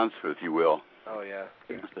ghostly sounds, if you will. Oh, yeah.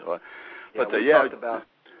 So, we talked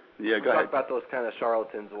about those kind of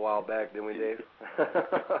charlatans a while back, didn't we, Dave?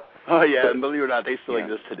 Oh, yeah, and believe it or not, they still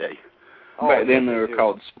exist today. Back then they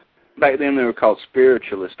were called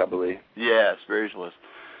spiritualists, I believe. Yeah, spiritualists.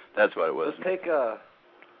 That's what it was.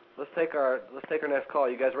 Let's take our next call.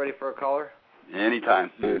 You guys ready for a caller?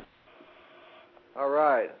 Anytime. All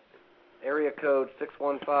right. Area code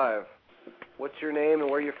 615. What's your name and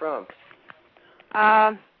where are you from?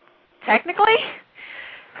 Technically,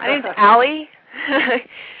 my name's Allie.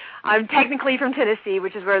 I'm technically from Tennessee,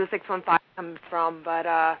 which is where the 615 comes from, but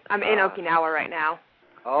I'm in Okinawa right now.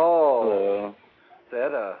 Oh.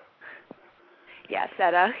 Seta. Yeah,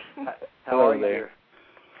 Seta. How are you there?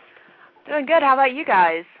 Doing good. How about you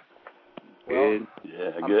guys? Good.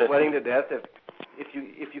 Yeah, I'm good. sweating to death.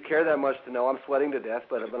 If you care that much to know, I'm sweating to death,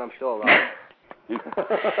 but I'm still alive.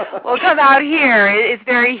 Well, come out here. It's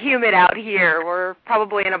very humid out here. We're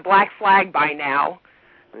probably in a black flag by now.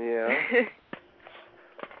 Yeah.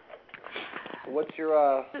 What's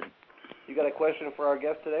your, you got a question for our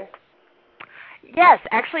guest today? Yes,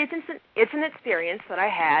 actually, it's an experience that I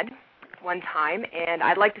had one time, and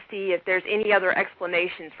I'd like to see if there's any other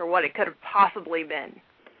explanations for what it could have possibly been.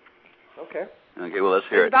 Okay. Okay, well, let's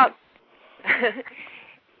hear it.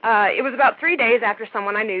 It was about 3 days after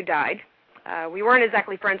someone I knew died. We weren't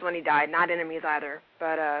exactly friends when he died, not enemies either,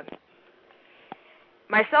 but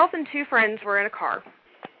myself and 2 friends were in a car.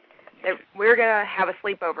 We were going to have a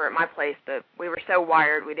sleepover at my place, but we were so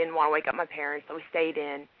wired we didn't want to wake up my parents, so we stayed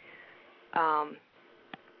in.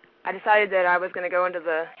 I decided that I was going to go into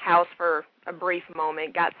the house for a brief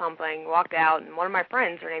moment, got something, walked out, and one of my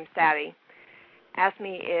friends, her name's Savvy, asked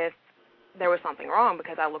me if there was something wrong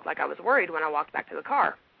because I looked like I was worried when I walked back to the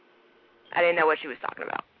car. I didn't know what she was talking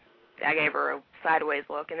about. I gave her a sideways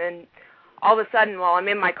look, and then all of a sudden, while I'm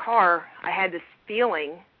in my car, I had this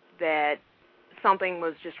feeling that something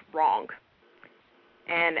was just wrong.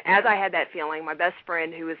 And as I had that feeling, my best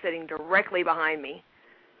friend, who was sitting directly behind me,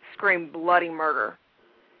 screamed bloody murder.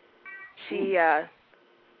 She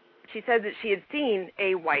said that she had seen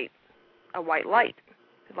a white light,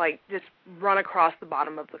 like, just run across the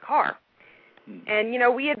bottom of the car. And, you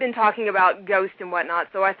know, we had been talking about ghosts and whatnot,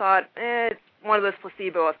 so I thought, it's one of those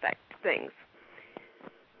placebo effect things.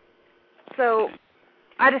 So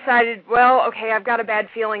I decided, well, okay, I've got a bad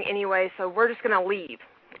feeling anyway, so we're just going to leave.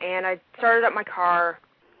 And I started up my car,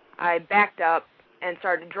 I backed up, and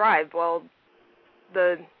started to drive. Well,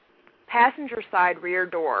 the passenger side rear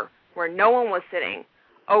door, where no one was sitting,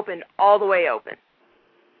 opened all the way open.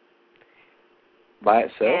 By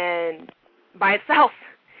itself? And by itself.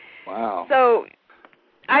 Wow. So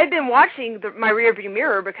I had been watching my rear view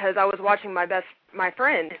mirror because I was watching my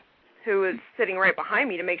friend, who was sitting right behind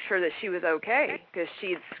me, to make sure that she was okay, because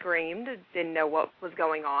she had screamed, didn't know what was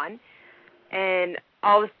going on. And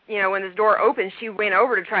when this door opened, she went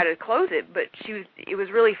over to try to close it, but it was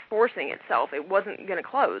really forcing itself. It wasn't going to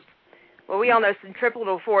close. Well, we all know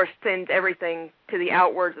centripetal force sends everything to the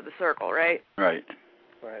outwards of the circle, right? Right.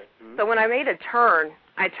 Right. Mm-hmm. So when I made a turn,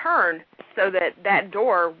 I turned so that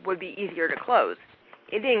door would be easier to close.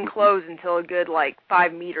 It didn't close until a good,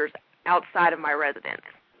 5 meters outside of my residence.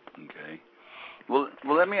 Okay. Well,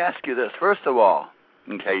 let me ask you this. First of all,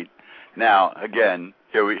 okay, now, again,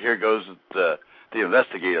 here goes the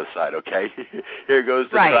investigative side, okay? Here goes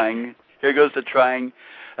the trying,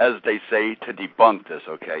 as they say, to debunk this,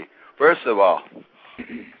 okay? First of all,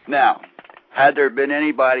 now, had there been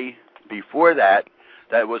anybody before that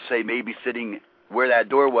was, say, maybe sitting where that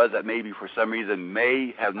door was that maybe for some reason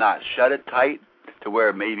may have not shut it tight, to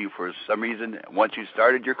where maybe for some reason, once you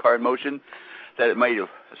started your car in motion, that it might have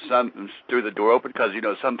threw the door open? Because,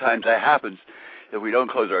 sometimes that happens. If we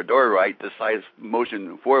don't close our door right, the slightest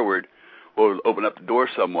motion forward will open up the door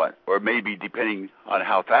somewhat, or maybe depending on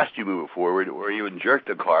how fast you move it forward, or even jerk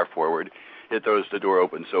the car forward, it throws the door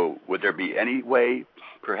open. So would there be any way,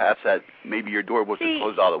 perhaps, that maybe your door wasn't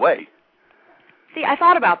closed all the way? See, I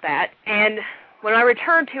thought about that, and when I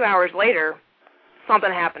returned 2 hours later,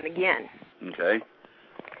 something happened again. Okay.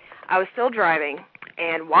 I was still driving,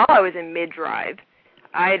 and while I was in mid-drive,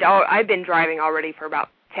 I'd been driving already for about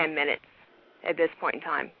 10 minutes at this point in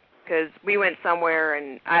time, because we went somewhere,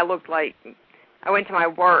 and I went to my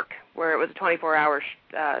work, where it was a 24-hour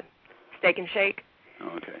steak and shake.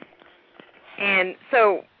 Okay. And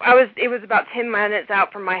so it was about 10 minutes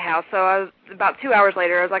out from my house, so about 2 hours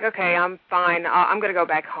later, I was like, okay, I'm fine, I'm going to go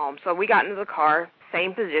back home. So we got into the car,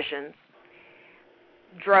 same positions,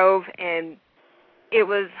 drove, and it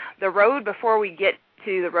was the road before we get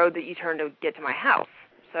to the road that you turn to get to my house,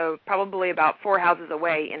 so probably about 4 houses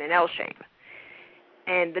away in an L shape.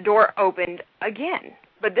 And the door opened again,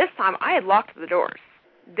 but this time I had locked the doors.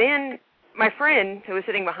 Then my friend, who was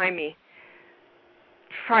sitting behind me,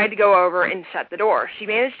 tried to go over and shut the door. She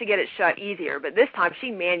managed to get it shut easier, but this time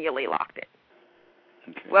she manually locked it.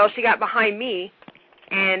 Okay. Well, she got behind me,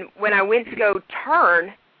 and when I went to go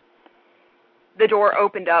turn, the door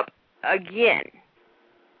opened up again.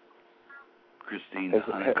 Christine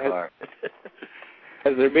on a car.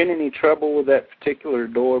 Has there been any trouble with that particular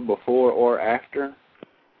door before or after?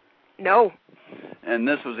 No. And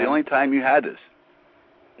this was the only time you had this?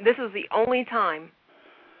 This was the only time.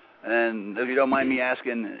 And if you don't mind me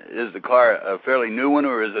asking, is the car a fairly new one,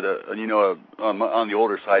 or is it on the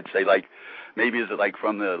older side, say, maybe is it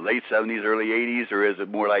from the late 70s, early 80s, or is it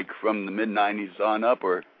more from the mid-90s on up,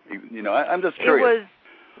 or, I'm just curious.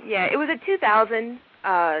 It was a 2000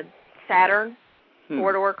 Saturn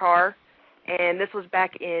four-door car, and this was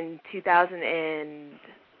back in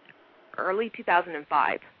early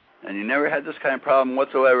 2005. and you never had this kind of problem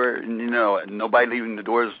whatsoever, and, you know, nobody leaving the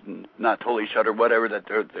doors not totally shut or whatever, that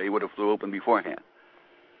they would have flew open beforehand?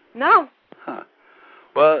 No. Huh.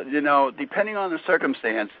 Well, you know, depending on the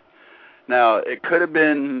circumstance, now, it could have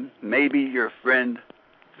been maybe your friend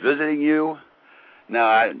visiting you. Now,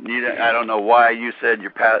 I don't know why you said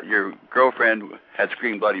your girlfriend had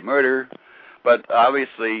screamed bloody murder, but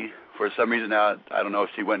obviously, for some reason now, I don't know if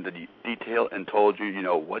she went into detail and told you, you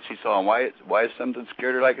know, what she saw and why something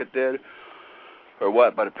scared her like it did, or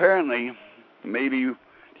what. But apparently, maybe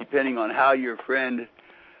depending on how your friend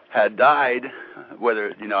had died,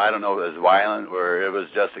 whether, you know, I don't know if it was violent or it was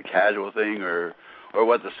just a casual thing or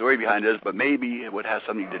what the story behind it is, but maybe it would have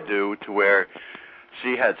something to do to where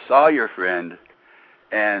she had saw your friend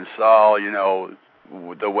and saw, you know,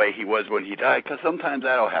 the way he was when he died, because sometimes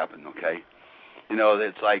that'll happen, okay? You know,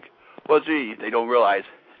 it's like, well, gee, they don't realize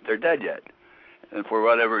they're dead yet. And for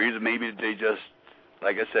whatever reason, maybe they just,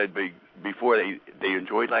 like I said, before they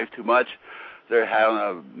enjoyed life too much, they're having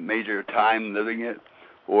a major time living it,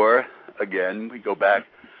 or, again, we go back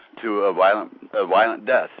to a violent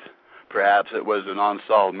death. Perhaps it was an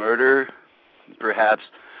unsolved murder. Perhaps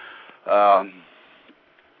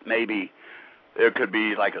maybe it could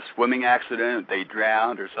be like a swimming accident. They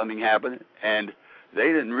drowned or something happened, and they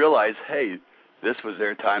didn't realize, hey, this was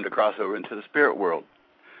their time to cross over into the spirit world.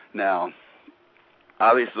 Now,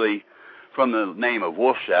 obviously, from the name of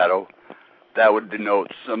Wolf Shadow, that would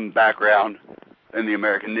denote some background in the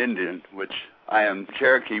American Indian, which I am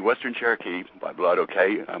Cherokee, Western Cherokee by blood,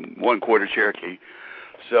 okay? I'm 1/4 Cherokee.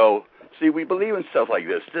 So, see, we believe in stuff like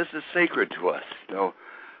this. This is sacred to us. You know,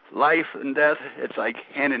 life and death, it's like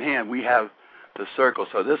hand in hand. We have the circle.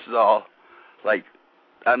 So this is all like,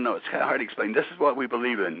 I don't know, it's kind of hard to explain. This is what we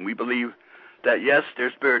believe in. We believe that, yes,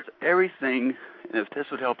 there's spirits, everything, and if this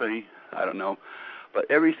would help any, I don't know, but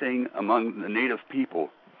everything among the native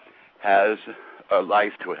people has a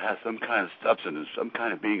life to it, has some kind of substance, some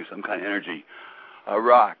kind of being, some kind of energy. A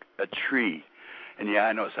rock, a tree. And yeah,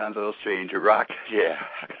 I know it sounds a little strange. A rock, yeah,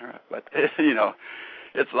 but you know,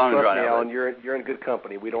 it's long and drawn out. Alan, you're in good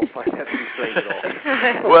company. We don't find that to be strange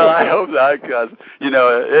at all. Well, I hope not, because you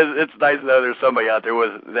know it's nice to know there's somebody out there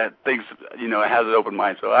that thinks, you know, has an open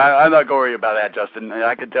mind. So I'm not going to worry about that, Justin.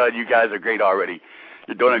 I can tell you guys are great already.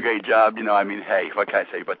 You're doing a great job. You know, I mean, hey, what can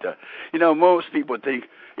I say? But you know, most people think,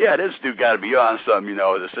 yeah, this dude got to be on some, you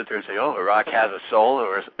know, to sit there and say, oh, a rock has a soul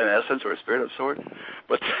or an essence or a spirit of sort.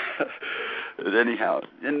 But anyhow,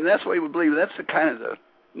 and that's what we believe. That's the kind of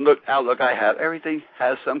the outlook I have. Everything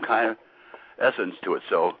has some kind of essence to it.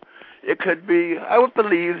 So it could be, I would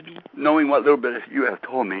believe, knowing what little bit you have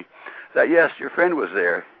told me, that yes, your friend was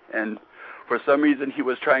there, and for some reason he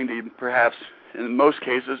was trying to perhaps, in most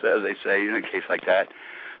cases, as they say, in a case like that,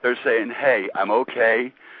 they're saying, hey, I'm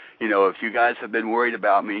okay. You know, if you guys have been worried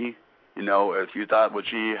about me, you know, if you thought, well,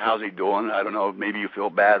 gee, how's he doing? I don't know, maybe you feel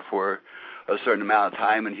bad for a certain amount of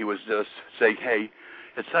time, and he was just saying, hey,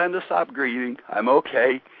 it's time to stop grieving. I'm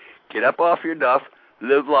okay. Get up off your duff.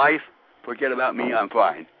 Live life. Forget about me. I'm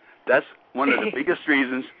fine. That's one of the biggest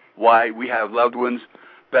reasons why we have loved ones,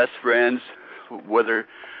 best friends, whether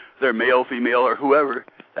they're male, female, or whoever,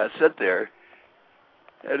 that sit there.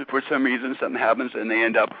 And for some reason, something happens, and they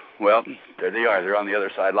end up, well, there they are. They're on the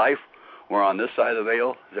other side of life. We're on this side of the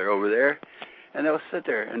veil. They're over there. And they'll sit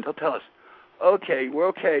there, and they'll tell us, okay, we're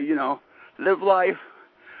okay, you know, live life,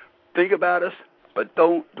 think about us, but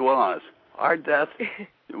don't dwell on us. Our death,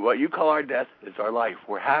 what you call our death, is our life.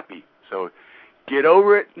 We're happy. So get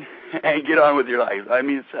over it and get on with your life. I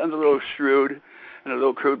mean, it sounds a little shrewd and a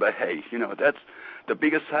little crude, but hey, you know, that's the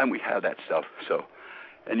biggest time we have that stuff. So,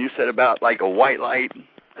 and you said about like a white light,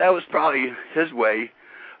 that was probably his way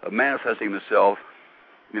of manifesting himself,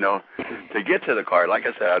 you know, to get to the car. Like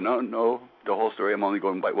I said, I don't know the whole story. I'm only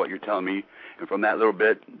going by what you're telling me. And from that little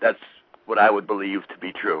bit, that's what I would believe to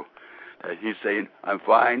be true. He's saying, I'm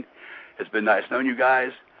fine. It's been nice knowing you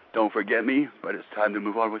guys. Don't forget me, but it's time to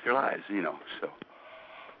move on with your lives, you know. So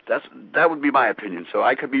that would be my opinion. So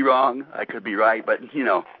I could be wrong. I could be right. But, you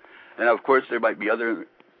know, and of course there might be other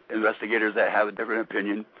investigators that have a different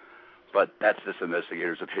opinion. But that's this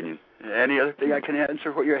investigator's opinion. Any other thing I can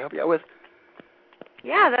answer for you or help you out with?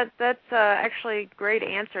 Yeah, that's actually a great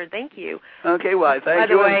answer. Thank you. Okay, well, thank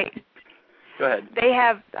you. By the way, go ahead. They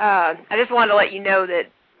have, I just wanted to let you know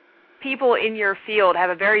that people in your field have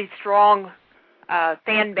a very strong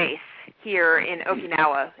fan base here in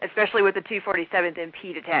Okinawa, especially with the 247th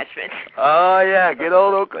MP detachment. Oh, yeah, good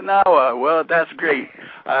old Okinawa. Well, that's great.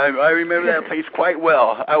 I remember that place quite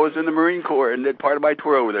well. I was in the Marine Corps and did part of my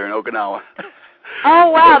tour over there in Okinawa. Oh,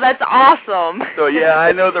 wow, that's awesome. So, yeah,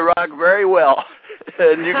 I know the rock very well.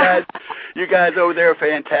 And you guys over there are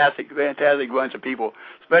fantastic bunch of people.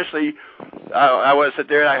 Especially, I want to sit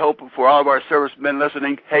there and I hope for all of our servicemen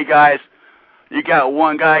listening, hey guys, you got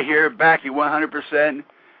one guy here back you 100%, and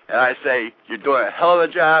I say you're doing a hell of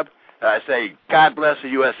a job. And I say God bless the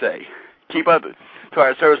USA. Keep up to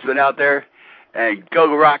our servicemen out there, and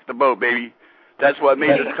go rock the boat, baby. That's what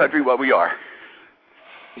made this country what we are.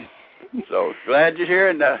 So glad you're here,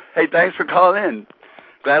 and hey, thanks for calling in.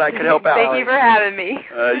 Glad I could help out. Thank you for having me.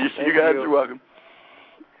 You guys are welcome.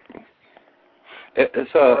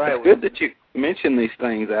 It's good that you mention these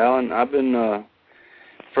things, Alan. I've been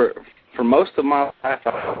for most of my life,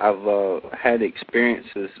 I've had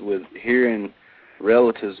experiences with hearing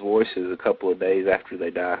relatives' voices a couple of days after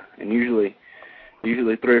they die, and usually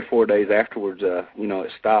 3 or 4 days afterwards,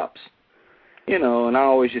 it stops. And I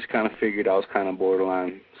always just kind of figured I was kind of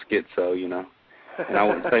borderline schizo, and I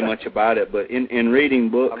wouldn't say much about it. But in reading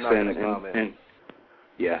books and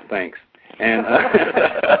yeah, thanks. And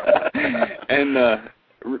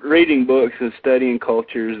reading books and studying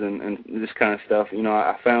cultures and this kind of stuff,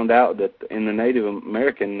 I found out that in the Native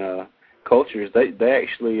American cultures, they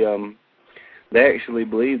actually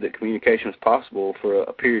believe that communication is possible for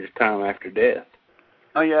a period of time after death.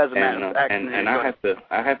 Oh yeah, as a matter of fact. And I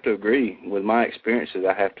have to agree with my experiences.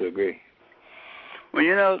 I have to agree.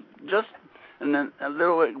 Well, just and then a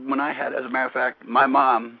little when I had, as a matter of fact, my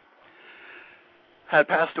mom had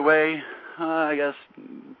passed away. I guess.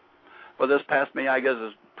 Well, this past me, I guess,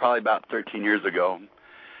 is probably about 13 years ago.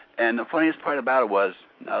 And the funniest part about it was,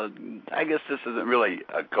 I guess this isn't really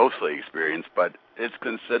a ghostly experience, but it's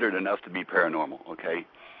considered enough to be paranormal. Okay.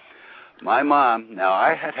 My mom. Now,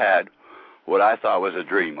 I had what I thought was a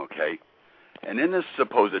dream. Okay. And in this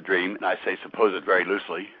supposed dream, and I say supposed very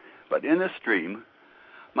loosely, but in this dream,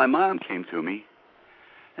 my mom came to me,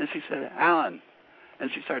 and she said, Alan, and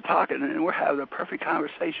she started talking, and we're having a perfect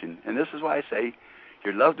conversation. And this is why I say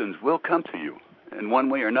your loved ones will come to you in one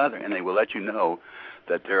way or another, and they will let you know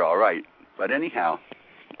that they're all right. But anyhow,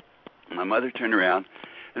 my mother turned around,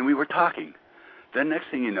 and we were talking. Then next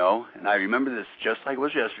thing you know, and I remember this just like it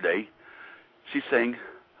was yesterday, she's saying,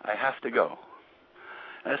 I have to go.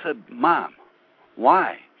 And I said, Mom,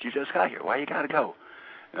 why? You just got here. Why you got to go?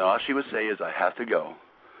 And all she would say is, I have to go.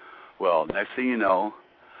 Well, next thing you know,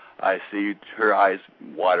 I see her eyes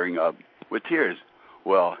watering up with tears.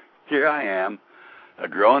 Well, here I am, a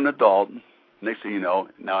grown adult. Next thing you know,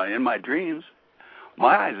 now in my dreams,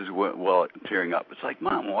 my eyes is tearing up. It's like,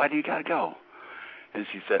 Mom, why do you got to go? And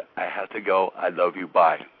she said, I have to go. I love you.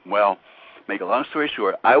 Bye. Well, make a long story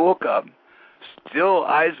short, I woke up, still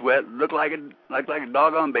eyes wet, looked like a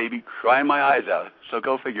doggone baby, crying my eyes out. So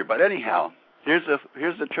go figure. But anyhow, here's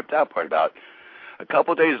the tripped out part about it. A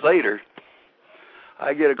couple days later,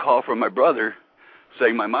 I get a call from my brother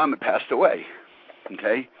saying my mom had passed away.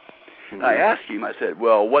 Okay? Mm-hmm. I asked him, I said,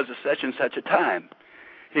 well, was it such and such a time?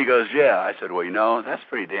 He goes, yeah. I said, well, that's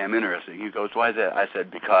pretty damn interesting. He goes, why is that? I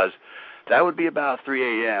said, because that would be about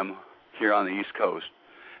 3 a.m. here on the East Coast.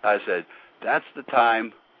 I said, that's the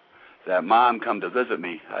time that Mom come to visit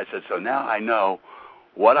me. I said, so now I know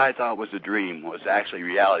what I thought was a dream was actually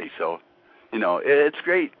reality. So, it's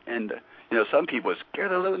great. And, some people scare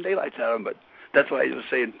the living daylights out of them, but that's why I was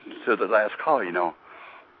saying to the last caller,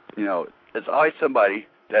 it's always somebody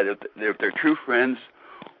that if they're true friends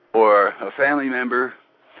or a family member,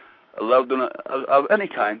 a loved one of any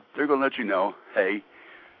kind, they're going to let you know, hey,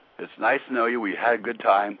 it's nice to know you. We had a good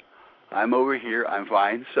time. I'm over here. I'm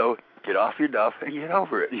fine. So get off your duff and get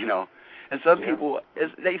over it, And some people,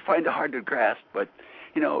 they find it hard to grasp, but,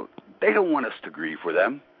 they don't want us to grieve for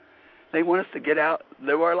them. They want us to get out,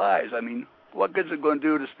 live our lives. I mean, what good is it going to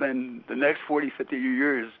do to spend the next 40, 50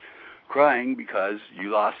 years crying because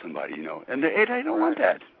you lost somebody, And they don't want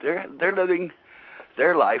that. They're living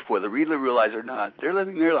their life, whether we realize it or not. They're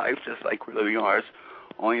living their life just like we're living ours,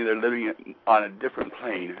 only they're living it on a different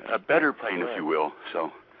plane, a better plane, if you will.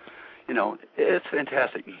 So, it's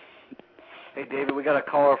fantastic. Hey, David, we got a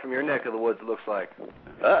caller from your neck of the woods, it looks like.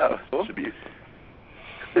 Uh-oh. Should be.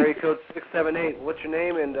 Area code 678. What's your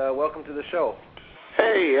name, and welcome to the show.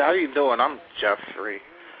 Hey, how you doing? I'm Jeffrey.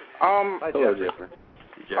 Hi, Jeffrey.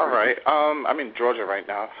 All right. I'm in Georgia right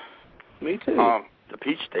now. Me too. The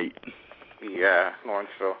Peach State. Yeah,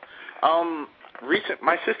 Lawrenceville.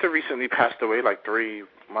 My sister recently passed away like 3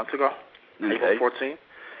 months ago, okay. April 14th.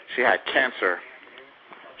 She had cancer.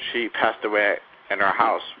 She passed away in her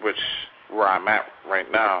house, where I'm at right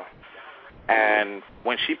now. And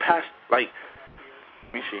when she passed,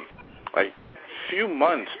 few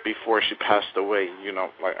months before she passed away,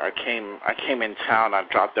 I came in town. I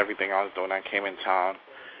dropped everything I was doing. I came in town,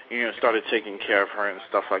 started taking care of her and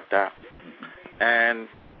stuff like that. and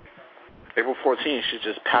April 14th, she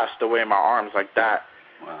just passed away in my arms like that.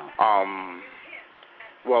 Wow.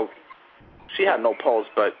 Well, she had no pulse,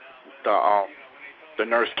 but the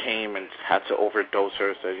nurse came and had to overdose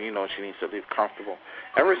her, said, you know, she needs to leave comfortable.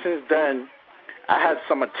 Ever since then, I had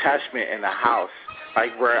some attachment in the house,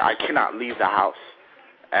 like where I cannot leave the house.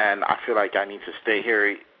 And I feel like I need to stay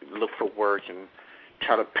here, look for work, and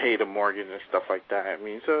try to pay the mortgage and stuff like that. I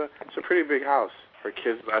mean, it's a pretty big house for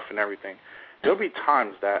kids left and everything. There'll be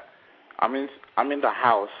times that I'm in the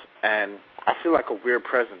house and I feel like a weird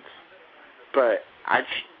presence, but I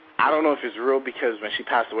don't know if it's real, because when she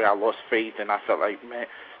passed away, I lost faith and I felt like, man,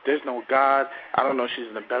 there's no God. I don't know if she's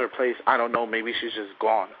in a better place. I don't know. Maybe she's just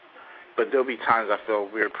gone. But there'll be times I feel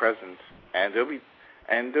a weird presence, and there'll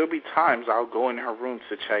be times I'll go in her room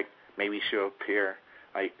to check. Maybe she'll appear.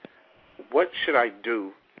 Like, what should I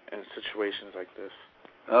do in situations like this?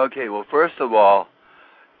 Okay, well, first of all,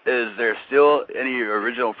 is there still any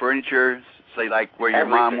original furniture, say, like where your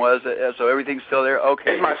mom was? So everything's still there?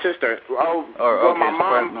 Okay. It's my sister. My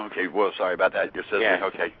mom... Okay, well, sorry about that. Your sister, yeah.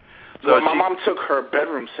 Okay. So well, my mom took her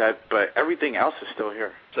bedroom set, but everything else is still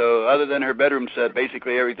here. So other than her bedroom set,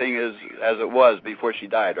 basically everything is as it was before she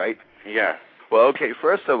died, right? Yeah. Well, okay,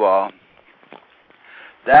 first of all,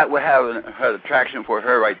 that would have an attraction for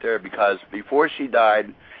her right there, because before she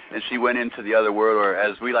died and she went into the other world, or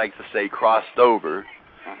as we like to say, crossed over,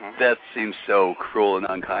 death seems so cruel and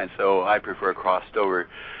unkind, so I prefer crossed over.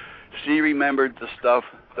 She remembered the stuff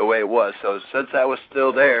the way it was, so since that was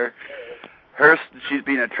still there, she's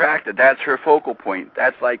being attracted. That's her focal point.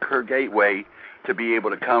 That's like her gateway to be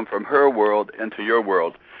able to come from her world into your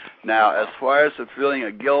world. Now, as far as the feeling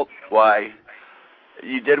of guilt, why,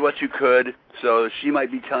 you did what you could, so she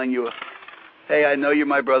might be telling you, hey, I know you're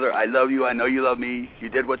my brother, I love you, I know you love me, you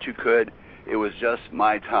did what you could, it was just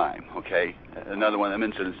my time, okay? Another one of them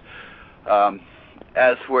incidents.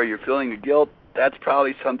 As for your feeling of guilt, that's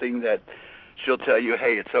probably something that she'll tell you,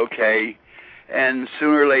 hey, it's okay. And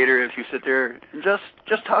sooner or later, if you sit there,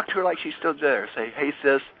 just talk to her like she's still there. Say, hey,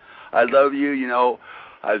 sis, I love you. You know,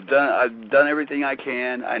 I've done everything I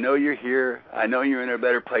can. I know you're here. I know you're in a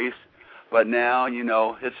better place. But now, you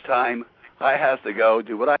know, it's time. I have to go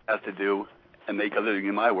do what I have to do and make a living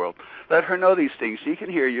in my world. Let her know these things. She can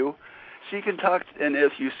hear you. She can talk. And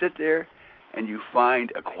if you sit there and you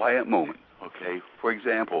find a quiet moment, okay, for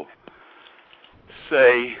example,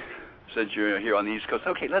 say, since you're here on the East Coast,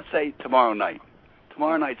 okay, let's say tomorrow night.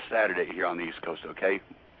 Tomorrow night's Saturday here on the East Coast, okay?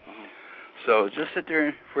 So just sit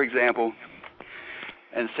there, for example,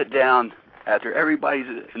 and sit down after everybody's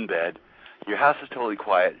in bed. Your house is totally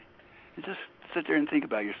quiet. And just sit there and think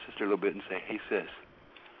about your sister a little bit and say, hey, sis,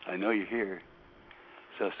 I know you're here.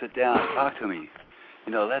 So sit down and talk to me.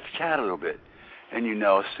 You know, let's chat a little bit. And you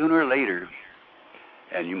know, sooner or later,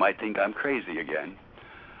 and you might think I'm crazy again,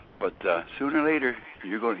 but sooner or later,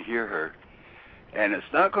 you're going to hear her. And it's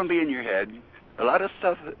not going to be in your head. A lot of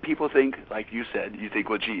stuff that people think, like you said, you think,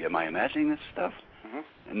 well, gee, am I imagining this stuff?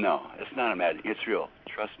 No, it's not imagining. It's real.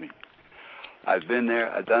 Trust me. I've been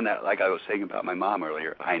there. I've done that. Like I was saying about my mom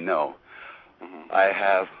earlier. I know. I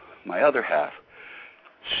have my other half.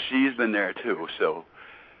 She's been there, too. So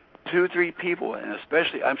 2, 3 people, and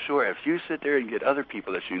especially, I'm sure, if you sit there and get other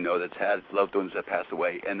people that you know that's had loved ones that passed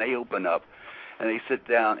away, and they open up, and they sit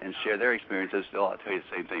down and share their experiences, they'll all tell you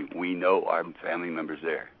the same thing. We know our family members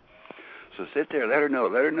there. So sit there, let her know.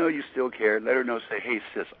 Let her know you still care. Let her know, say, hey,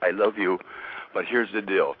 sis, I love you, but here's the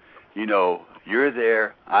deal. You know, you're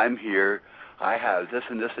there. I'm here. I have this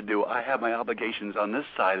and this to do. I have my obligations on this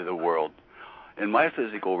side of the world. In my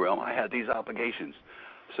physical realm, I have these obligations.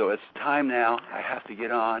 So it's time now. I have to get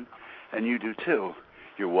on, and you do too.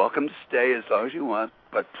 You're welcome to stay as long as you want,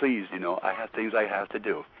 but please, you know, I have things I have to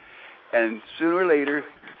do. And sooner or later,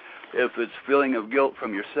 if it's feeling of guilt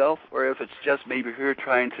from yourself, or if it's just maybe her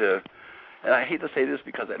trying to, and I hate to say this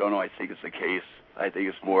because I don't know, I think it's the case, I think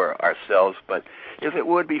it's more ourselves, but if it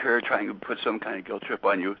would be her trying to put some kind of guilt trip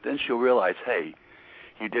on you, then she'll realize, hey,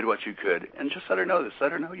 you did what you could, and just let her know this.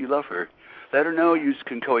 Let her know you love her. Let her know you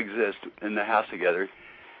can coexist in the house together,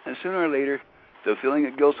 and sooner or later, the feeling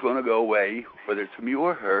of guilt's going to go away, whether it's from you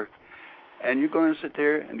or her, and you're going to sit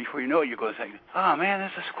there, and before you know it, you're going to think, oh, man,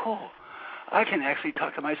 this is cool. I can actually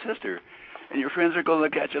talk to my sister. And your friends are going to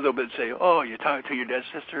look at you a little bit and say, oh, you're talking to your dead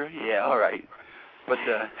sister? Yeah, all right. But,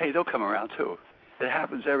 hey, they'll come around, too. It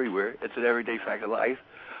happens everywhere. It's an everyday fact of life.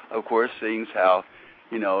 Of course, things how,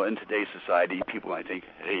 you know, in today's society, people might think,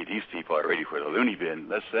 hey, these people are ready for the loony bin.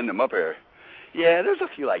 Let's send them up here. Yeah, there's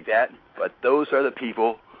a few like that. But those are the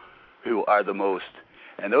people who are the most.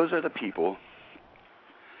 And those are the people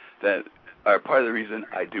that are part of the reason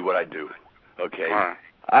I do what I do. Okay?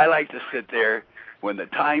 I like to sit there when the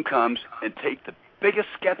time comes and take the biggest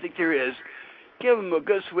skeptic there is, give him a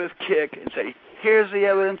good swift kick and say, here's the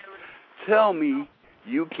evidence. Tell me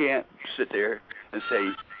you can't sit there and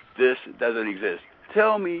say this doesn't exist.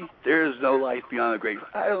 Tell me there is no life beyond the grave.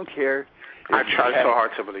 I don't care. I try so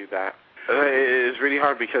hard to believe that. It's really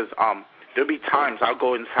hard because there'll be times I'll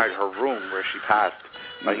go inside her room where she passed.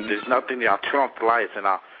 Like, there's nothing there. I'll turn off the lights, and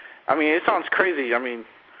I mean, it sounds crazy. I mean,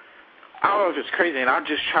 I don't know if it's crazy, and I'll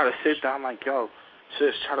just try to sit down like, yo,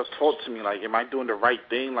 sis, try to talk to me. Like, am I doing the right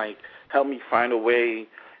thing? Like, help me find a way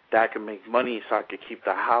that I can make money so I can keep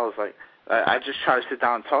the house. Like, I just try to sit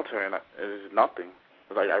down and talk to her, and it's nothing.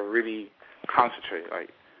 Like, I really concentrate. Like,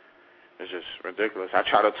 it's just ridiculous. I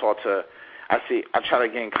try to talk to, I try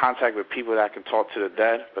to get in contact with people that can talk to the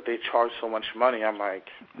dead, but they charge so much money. I'm like,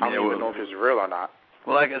 I don't even know if it's real or not.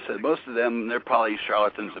 Well, like I said, most of them, they're probably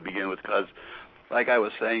charlatans to begin with because, like I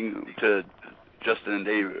was saying to Justin and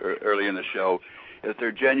Dave early in the show, if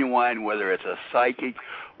they're genuine, whether it's a psychic,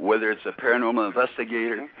 whether it's a paranormal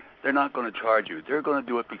investigator, they're not going to charge you. They're going to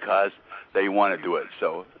do it because they want to do it.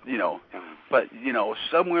 So, you know, but, you know,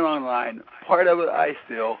 somewhere along the line, part of it I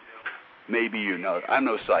still, maybe you know, I'm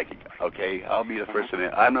no psychic, okay? I'll be the first to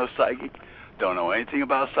admit, I'm no psychic, don't know anything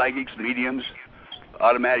about psychics, mediums,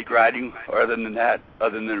 automatic writing, or other than that,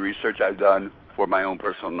 other than the research I've done for my own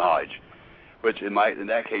personal knowledge, which in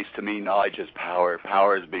that case, to me, knowledge is power.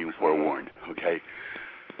 Power is being forewarned, okay?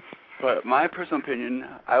 But my personal opinion,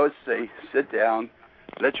 I would say sit down,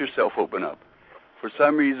 let yourself open up. For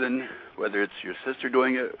some reason, whether it's your sister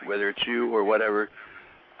doing it, whether it's you or whatever,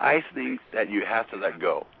 I think that you have to let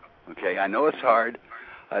go, okay? I know it's hard.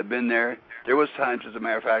 I've been there. There was times, as a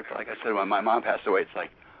matter of fact, like I said, when my mom passed away, it's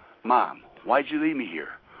like, Mom, why'd you leave me here?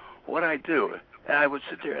 What'd I do? And I would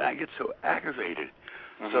sit there and I get so aggravated,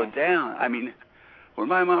 so down. I mean, when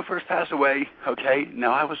my mom first passed away, okay,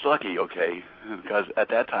 now I was lucky, okay, because at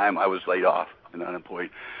that time I was laid off and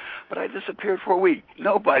unemployed. But I disappeared for a week.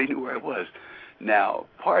 Nobody knew where I was. Now,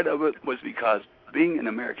 part of it was because being an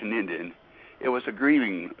American Indian, it was a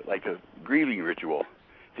grieving ritual.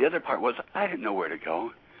 The other part was I didn't know where to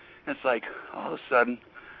go. And it's like, all of a sudden,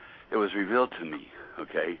 it was revealed to me,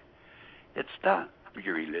 okay, it's not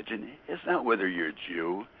your religion. It's not whether you're a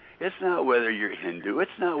Jew. It's not whether you're Hindu.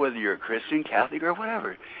 It's not whether you're a Christian, Catholic, or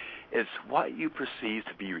whatever. It's what you perceive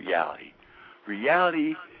to be reality.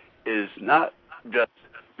 Reality is not just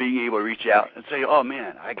being able to reach out and say, "Oh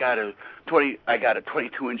man, I got a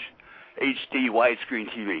 22-inch HD widescreen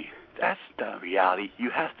TV." That's not reality.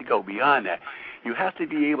 You have to go beyond that. You have to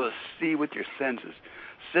be able to see with your senses.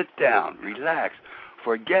 Sit down, relax,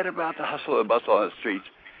 forget about the hustle and bustle on the streets,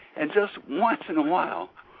 and just once in a while,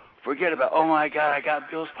 forget about, oh my God, I got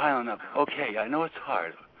bills piling up. Okay, I know it's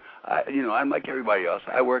hard. I'm like everybody else.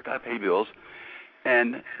 I work, I pay bills,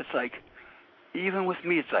 and it's like, even with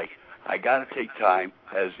me, it's like, I got to take time.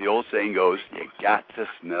 As the old saying goes, you got to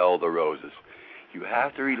smell the roses. You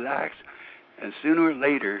have to relax, and sooner or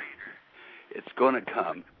later, it's going to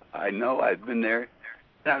come. I know I've been there,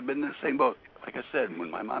 and I've been in the same boat. Like I said,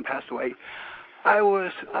 when my mom passed away, I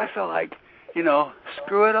felt like,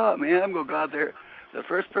 screw it up, man. I'm going to go out there. The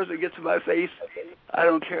first person that gets in my face, I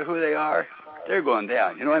don't care who they are, they're going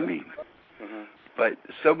down. You know what I mean? Mm-hmm. But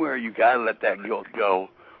somewhere you got to let that guilt go.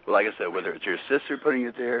 Well, like I said, whether it's your sister putting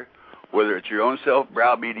it there, whether it's your own self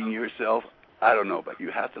browbeating yourself, I don't know, but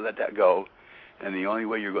you have to let that go. And the only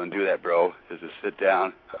way you're going to do that, bro, is to sit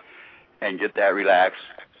down and get that relaxed,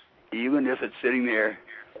 even if it's sitting there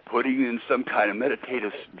putting in some kind of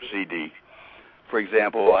meditative CD. For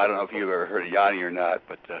example, I don't know if you've ever heard of Yanni or not,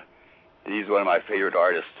 but he's one of my favorite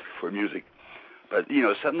artists for music. But,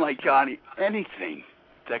 something like Yanni, anything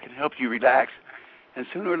that can help you relax. And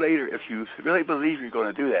sooner or later, if you really believe you're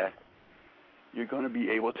going to do that, you're going to be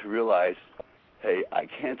able to realize, hey, I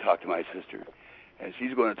can talk to my sister, and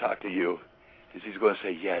she's going to talk to you, and she's going to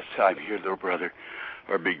say, yes, I'm here, little brother,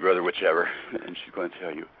 or big brother, whichever, and she's going to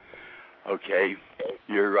tell you, okay,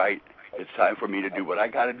 you're right. It's time for me to do what I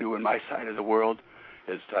got to do in my side of the world.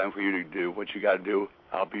 It's time for you to do what you got to do.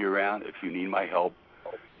 I'll be around. If you need my help,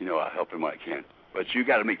 I'll help him when I can. But you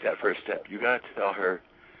got to make that first step. You got to tell her,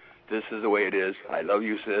 this is the way it is. I love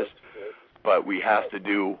you, sis, but we have to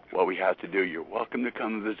do what we have to do. You're welcome to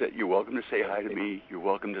come visit. You're welcome to say hi to me. You're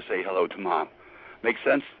welcome to say hello to Mom. Make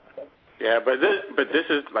sense? Yeah, but this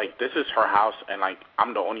is her house, and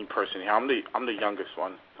I'm the only person here. I'm the youngest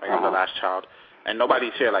one. I'm the last child, and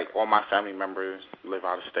nobody's here. All my family members live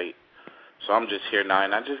out of state, so I'm just here now,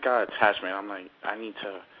 and I just got attachment. I'm like, I need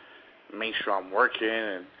to make sure I'm working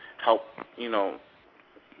and help,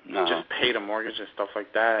 just pay the mortgage and stuff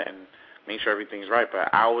like that. And make sure everything's right.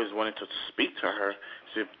 But I always wanted to speak to her,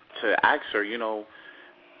 to ask her,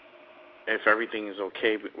 if everything is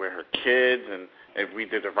okay with her kids and if we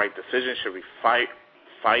did the right decision. Should we fight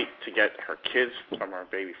to get her kids from her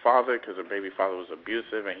baby father, because her baby father was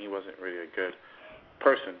abusive and he wasn't really a good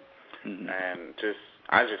person. Mm-hmm. And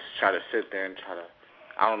I just try to sit there and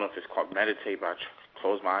I don't know if it's called meditate, but I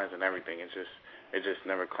close my eyes and everything. It just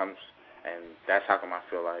never comes. And that's how come I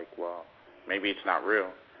feel like, well, maybe it's not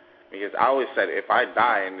real. Because I always said if I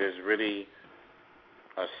die and there's really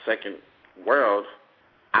a second world,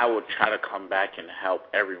 I would try to come back and help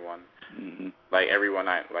everyone. Mm-hmm. Like everyone,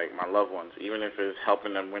 like my loved ones, even if it's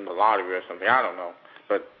helping them win the lottery or something, I don't know.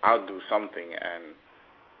 But I'll do something, and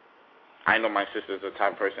I know my sister's the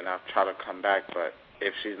type of person I'll try to come back, but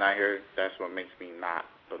if she's not here, that's what makes me not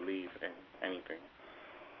believe in anything.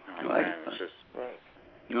 It's just...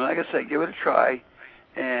 Like I said, give it a try,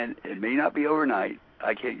 and it may not be overnight.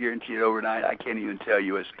 I can't guarantee it overnight. I can't even tell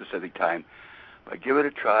you a specific time, but give it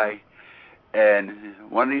a try, and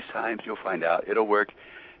one of these times you'll find out it'll work.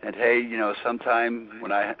 And hey, sometime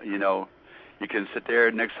when you can sit there.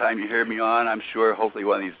 Next time you hear me on, I'm sure, hopefully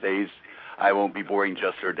one of these days, I won't be boring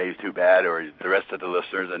Justin or Dave too bad, or the rest of the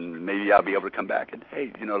listeners, and maybe I'll be able to come back and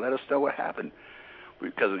hey, let us know what happened,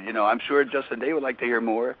 because I'm sure Justin and Dave would like to hear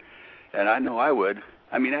more, and I know I would.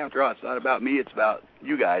 I mean, after all, it's not about me; it's about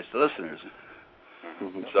you guys, the listeners.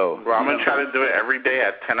 So, well, I'm gonna try to do it every day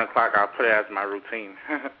at 10 o'clock. I'll put it as my routine.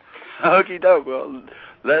 Okie doke. Well,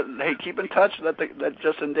 hey, keep in touch. Let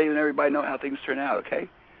Justin and Dave and everybody know how things turn out. Okay.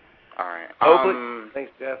 All right. Hopefully.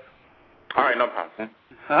 Thanks, Jeff. All right, no problem.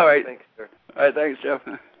 All right. Thanks, sir. All right, thanks, Jeff.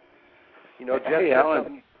 Jeff. Hey,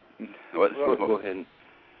 Alan. Go ahead.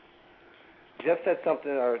 Jeff said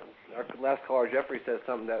something. Our last caller, Jeffrey, said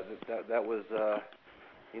something that was,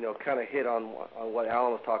 kind of hit on what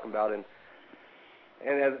Alan was talking about, and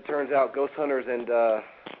as it turns out, ghost hunters and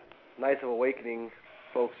Knights of Awakening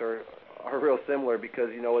folks are real similar, because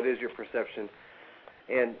it is your perception.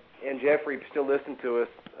 And Jeffrey, still listen to us,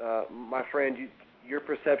 my friend. Your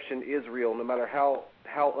perception is real, no matter how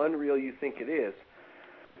unreal you think it is.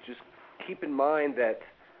 Just keep in mind that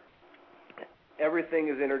everything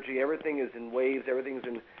is energy, everything is in waves,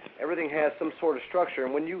 everything has some sort of structure.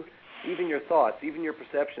 And when even your thoughts, even your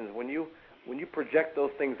perceptions, when you project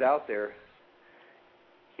those things out there,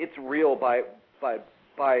 it's real by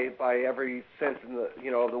every sense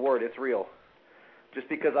in of the word. It's real. Just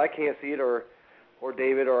because I can't see it, or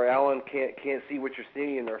David or Alan can't see what you're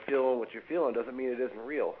seeing or feeling what you're feeling, doesn't mean it isn't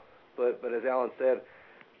real. But as Alan said,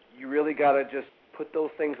 you really got to just put those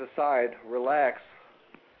things aside, relax.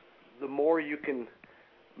 The more you can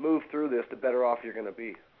move through this, the better off you're going to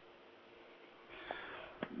be.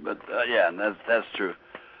 But that's true.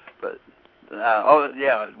 But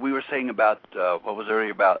we were saying about what was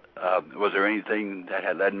earlier about was there anything that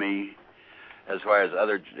had led me as far as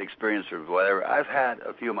other experience or whatever? I've had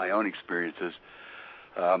a few of my own experiences,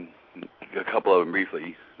 a couple of them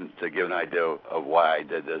briefly, to give an idea of why I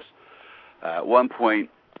did this. At one point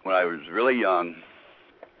when I was really young,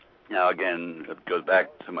 now again it goes back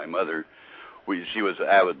to my mother, she was an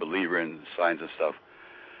avid believer in signs and stuff.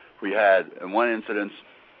 We had one incident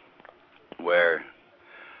where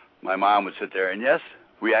my mom would sit there, and yes,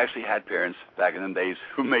 we actually had parents back in them days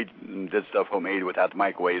who did stuff homemade without the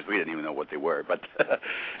microwaves. We didn't even know what they were. But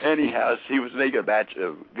anyhow, she was making a batch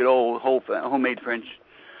of good old homemade French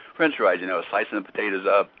fries, slicing the potatoes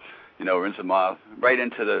up, rinse them off, right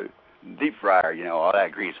into the deep fryer, all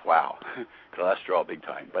that grease. Wow. Cholesterol big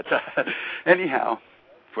time. But anyhow,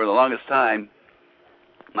 for the longest time,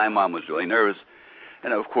 my mom was really nervous.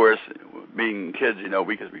 And, of course, being kids,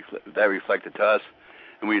 that reflected to us.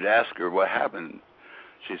 And we'd ask her what happened.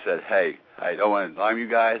 She said, hey, I don't want to alarm you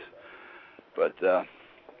guys, but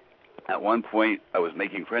at one point I was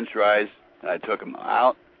making French fries, and I took them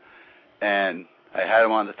out, and I had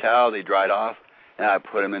them on the towel. They dried off, and I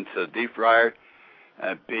put them into the deep fryer,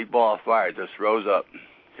 and a big ball of fire just rose up,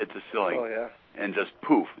 hit the ceiling, and just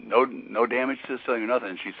poof, no damage to the ceiling or nothing.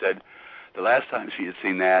 And she said the last time she had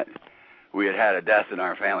seen that, we had a death in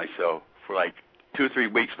our family, so for like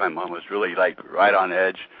 2-3 weeks, my mom was really right on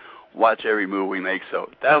edge, watch every move we make. So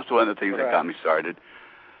that was one of the things that got me started.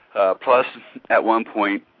 Plus, at one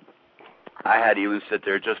point, I had to even sit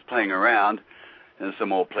there just playing around in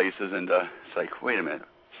some old places, and it's like, wait a minute,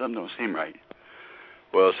 something don't seem right.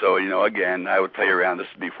 Well, so, again, I would play around. This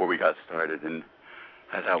before we got started, and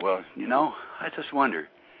I thought, well, I just wonder,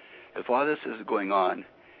 if all this is going on,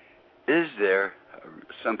 is there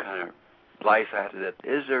some kind of life after that?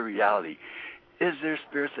 Is there reality? Is there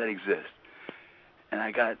spirits that exist? And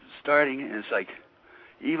I got starting, and it's like,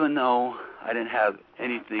 even though I didn't have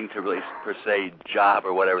anything to really, per se, job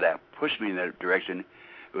or whatever that pushed me in that direction,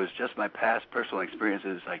 it was just my past personal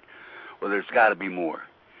experiences. Like, well, there's got to be more.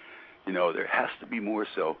 You know, there has to be more.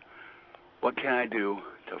 So what can I do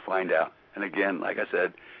to find out? And again, like I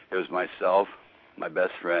said, it was myself, my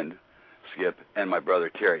best friend, Skip, and my brother,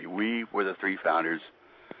 Terry. We were the three founders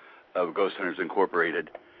of Ghost Hunters Incorporated.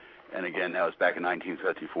 And again, that was back in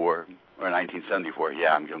 1954, or 1974.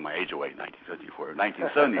 Yeah, I'm giving my age away, 1954,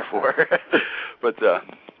 1974. But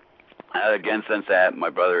again, since that, my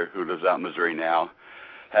brother, who lives out in Missouri now,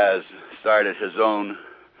 has started his own,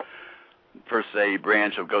 per se,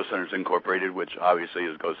 branch of Ghost Hunters Incorporated, which obviously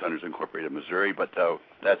is Ghost Hunters Incorporated Missouri, but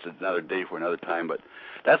that's another day for another time. But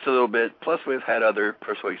that's a little bit, plus we've had other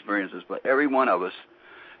personal experiences, but every one of us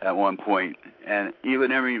at one point, and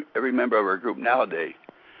even every member of our group nowadays,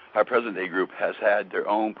 our present-day group, has had their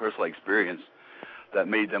own personal experience that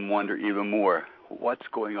made them wonder even more, what's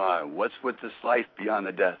going on? What's with this life beyond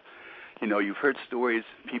the death? You know, you've heard stories,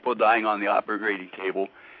 people dying on the operating table,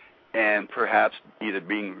 and perhaps either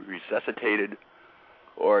being resuscitated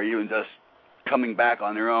or even just coming back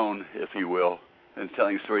on their own, if you will, and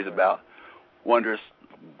telling stories about wondrous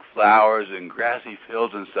flowers and grassy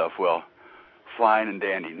fields and stuff. Well, fine and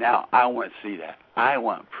dandy. Now, I want to see that. I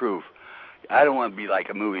want proof. I don't want to be like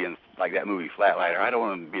a movie, like that movie Flatliner. I don't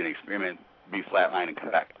want to be an experiment, be flatline and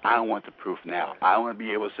come back. I want the proof now. I want to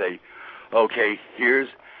be able to say, okay, here's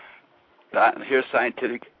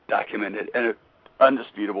scientific, documented, and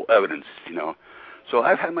undisputable evidence, you know. So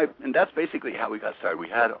I've had and that's basically how we got started.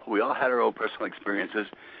 We all had our own personal experiences,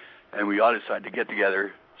 and we all decided to get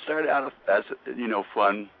together. Started out as, you know,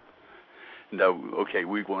 fun. And, okay,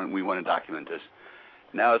 we want to document this.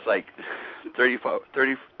 Now it's like 30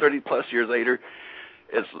 plus years later,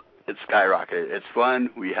 it's skyrocketed. It's fun.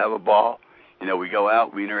 We have a ball. You know, we go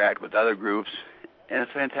out, we interact with other groups, and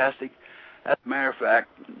it's fantastic. As a matter of fact,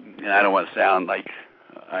 and I don't want to sound like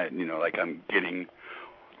like I'm getting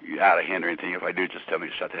out of hand or anything. If I do, just tell me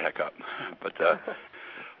to shut the heck up. But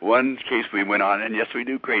one case we went on, and yes, we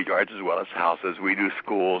do graveyards as well as houses. We do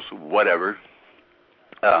schools, whatever.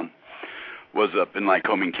 Was up in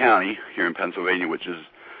Lycoming County here in Pennsylvania, which is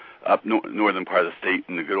up northern part of the state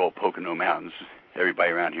in the good old Pocono Mountains.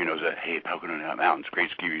 Everybody around here knows that, hey, Pocono Mountains,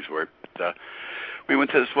 great ski resort. But, we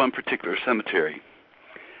went to this one particular cemetery,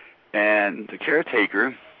 and the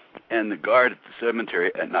caretaker and the guard at the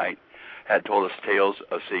cemetery at night had told us tales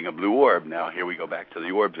of seeing a blue orb. Now, here we go back to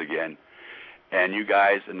the orbs again. And you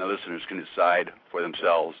guys and the listeners can decide for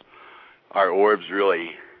themselves, are orbs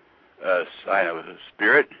really a sign of a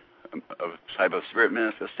spirit, a type of spirit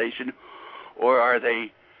manifestation, or are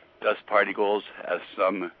they dust particles, as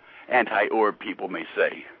some anti-orb people may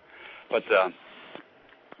say? But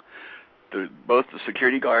both the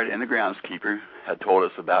security guard and the groundskeeper had told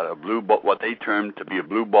us about a blue ball, what they termed to be a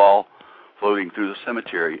blue ball floating through the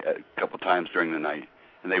cemetery a couple times during the night.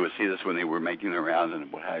 And they would see this when they were making their rounds and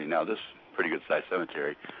what have you. Now, this is a pretty good-sized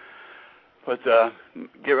cemetery. But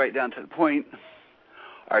get right down to the point.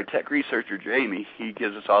 Our tech researcher, Jamie, he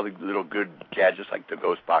gives us all the little good gadgets like the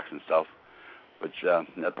ghost box and stuff, which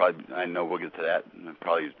that probably, I know we'll get to that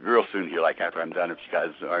probably real soon here, like after I'm done, if you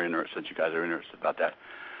guys are interested, since you guys are interested about that.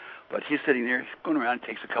 But he's sitting there, going around,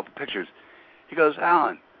 takes a couple pictures. He goes,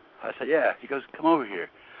 Alan. I said, yeah. He goes, come over here.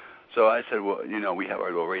 So I said, well, you know, we have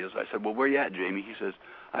our little radios. I said, well, where you at, Jamie? He says,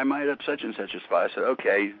 I'm right up such and such a spot. I said,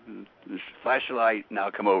 okay, flash a light, now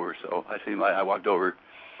come over. So I walked over,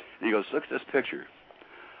 and he goes, look at this picture.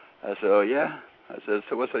 I said, oh, yeah? I said,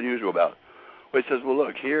 so what's unusual about it? Well, he says, well,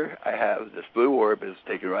 look, here I have this blue orb. It's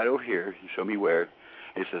taken right over here. You show me where.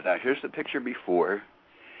 He says, now, here's the picture before.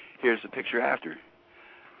 Here's the picture after.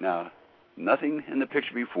 Now, nothing in the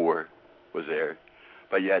picture before was there,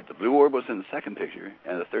 but yet the blue orb was in the second picture,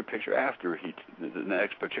 and the third picture after, the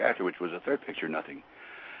next picture after, which was the third picture, nothing.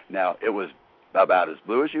 Now, it was about as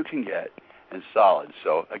blue as you can get and solid.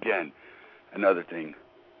 So, again, another thing.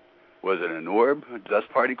 Was it an orb, a dust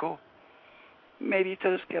particle? Maybe to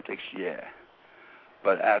the skeptics, yeah.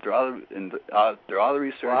 But after all the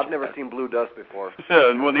research, well, I've never seen blue dust before.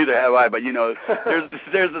 Well, neither have I. But you know, there's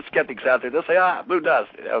the skeptics out there. They'll say, blue dust.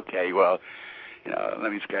 Okay, well, you know,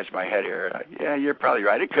 let me scratch my head here. Yeah, you're probably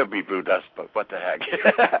right. It could be blue dust, but what the heck?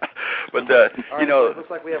 But right, you know, it looks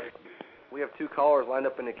like we have two callers lined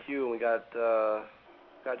up in the queue, and we got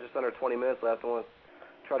just under 20 minutes left. I want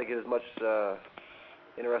to try to get as much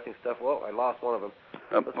interesting stuff. Well, I lost one of them.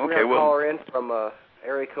 Let's bring a caller in from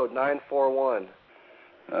area code 941.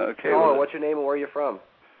 Okay. Caller, what's your name and where are you from?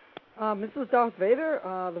 Mrs. Darth Vader,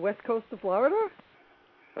 the west coast of Florida.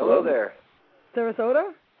 Hello there.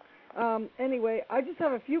 Sarasota. Anyway, I just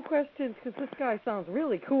have a few questions because this guy sounds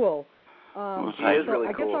really cool. Well, he is so really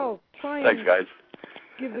I cool. guess I'll try Thanks, and guys.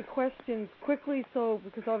 give the questions quickly,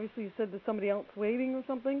 because obviously you said there's somebody else waiting or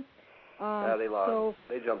something. Yeah, they lost. So,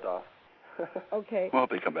 they jumped off. okay. Well,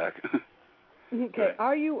 they come back. Okay.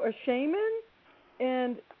 Are you a shaman?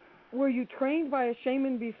 And were you trained by a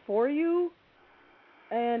shaman before you?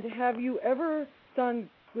 And have you ever done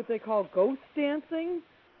what they call ghost dancing?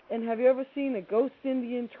 And have you ever seen a ghost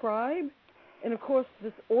Indian tribe? And, of course,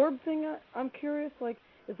 this orb thing, I'm curious, like,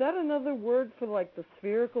 is that another word for, like, the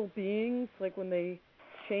spherical beings, like when they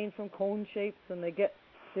change from cone shapes and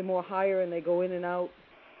they're more higher and they go in and out?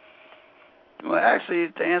 Well, actually,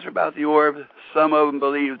 to answer about the orb, some of them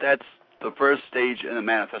believe that's the first stage in the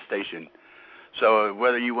manifestation. So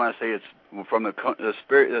whether you want to say it's from the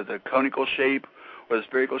conical shape or the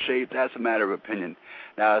spherical shape, that's a matter of opinion.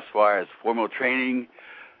 Now, as far as formal training,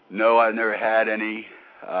 no, I've never had any.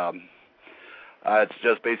 It's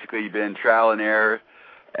just basically been trial and error.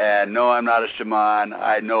 And no, I'm not a shaman.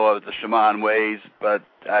 I know of the shaman ways, but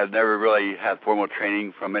I've never really had formal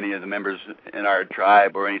training from any of the members in our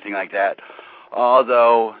tribe or anything like that.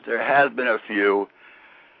 Although there has been a few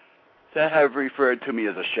that have referred to me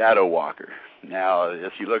as a shadow walker. Now,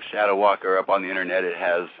 if you look shadow walker up on the internet, it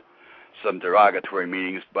has some derogatory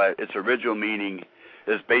meanings, but its original meaning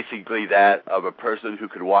is basically that of a person who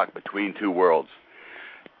could walk between two worlds,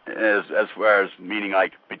 as far as meaning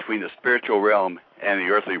like between the spiritual realm and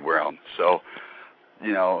the earthly realm. So,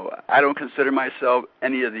 you know, I don't consider myself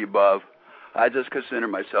any of the above. I just consider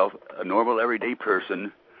myself a normal, everyday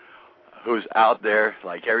person who's out there,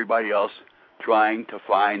 like everybody else, trying to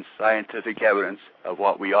find scientific evidence of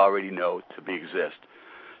what we already know to be exist.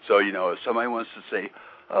 So, you know, if somebody wants to say,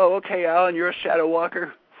 oh, okay, Alan, you're a shadow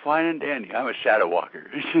walker, fine and dandy, I'm a shadow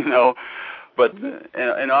walker, you know. But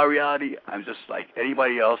in all reality, I'm just like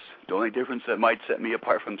anybody else. The only difference that might set me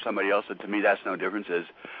apart from somebody else, and to me that's no difference, is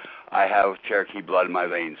I have Cherokee blood in my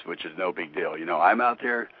veins, which is no big deal. You know, I'm out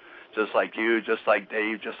there just like you, just like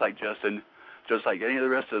Dave, just like Justin, just like any of the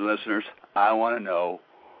rest of the listeners. I want to know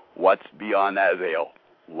what's beyond that veil.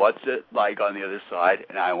 What's it like on the other side?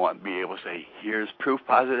 And I want to be able to say, here's proof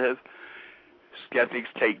positive. Skeptics,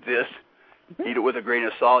 take this. Eat it with a grain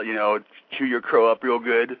of salt, you know, chew your crow up real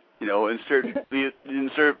good, you know, insert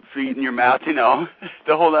feet in your mouth, you know,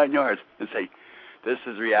 the whole 9 yards, and say, this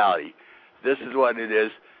is reality. This is what it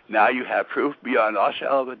is. Now you have proof beyond all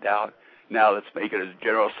shadow of a doubt. Now let's make it as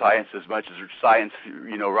general science as much as science,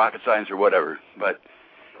 you know, rocket science or whatever. But,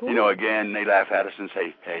 cool. You know, again, they laugh at us and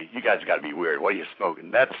say, hey, you guys got to be weird. What are you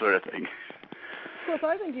smoking? That sort of thing. Of course,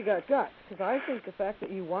 I think you got guts, because I think the fact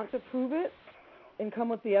that you want to prove it and come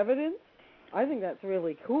with the evidence, I think that's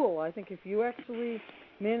really cool. I think if you actually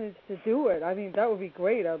manage to do it, I mean, that would be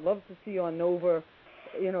great. I'd love to see you on Nova,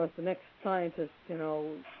 you know, as the next scientist, you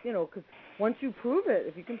know, because once you prove it,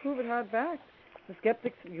 if you can prove it hard back, the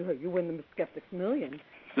skeptics, you win the Skeptics Million.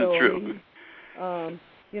 So, true. I mean,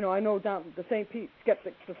 you know, I know down the St. Pete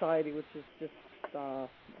Skeptic Society, which is just about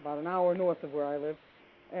an hour north of where I live,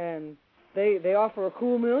 and they offer a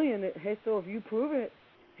cool million. Hey, so if you prove it,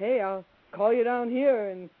 hey, I'll call you down here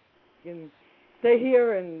and you can stay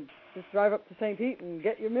here and just drive up to St. Pete and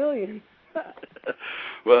get your million.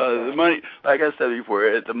 Well, the money, like I said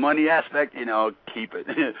before, the money aspect, you know, keep it.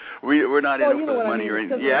 We're not in it for the money or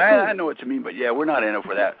anything. Yeah, I know what you mean, but yeah, we're not in it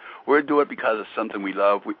for that. We're doing it because of something we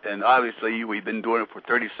love, and obviously we've been doing it for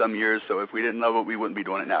 30-some years, so if we didn't love it, we wouldn't be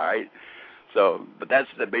doing it now, right? So, but that's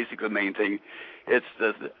basically the main thing. It's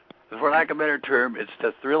for lack of a better term, it's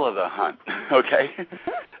the thrill of the hunt, okay?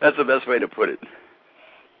 That's the best way to put it.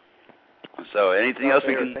 So anything else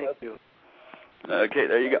we can... Thank you. Okay,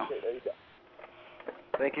 there you go.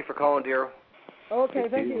 Thank you for calling, dear. Okay,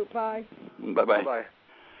 thank you. Bye. Bye-bye. Bye.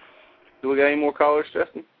 Do we got any more callers,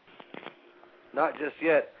 Justin? Not just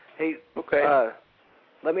yet. Hey, okay.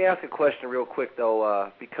 Let me ask a question real quick,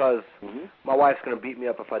 though, because my wife's going to beat me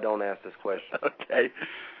up if I don't ask this question. Okay.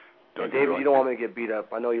 David, you don't want me to get beat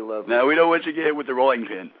up. I know you love me. No, we don't want you to get hit with the rolling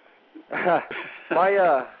pin.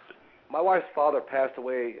 My wife's father passed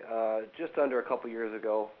away just under a couple years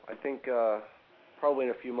ago. I think probably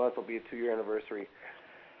in a few months will be a 2-year anniversary.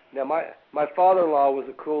 Now, my father-in-law was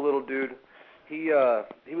a cool little dude. He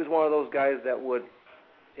was one of those guys that would,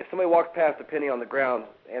 if somebody walked past a penny on the ground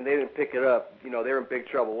and they didn't pick it up, you know, they were in big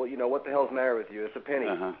trouble. Well, you know, what the hell's the matter with you? It's a penny.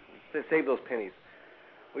 Save those pennies.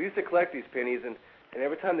 We used to collect these pennies, and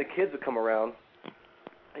every time the kids would come around,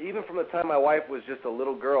 even from the time my wife was just a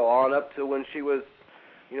little girl on up to when she was,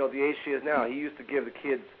 you know, the age she is now, he used to give the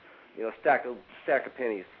kids, you know, a stack of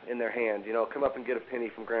pennies in their hand, you know, come up and get a penny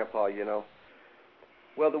from Grandpa, you know.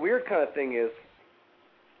 Well, the weird kind of thing is,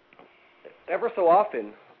 ever so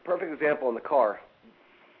often, perfect example in the car.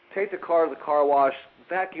 Take the car to the car wash,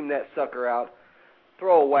 vacuum that sucker out,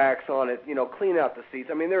 throw a wax on it, clean out the seats.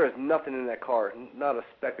 I mean, there is nothing in that car, not a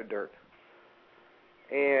speck of dirt.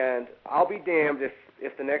 And I'll be damned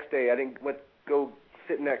if the next day I didn't go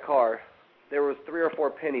sit in that car, there was 3 or 4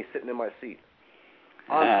 pennies sitting in my seat,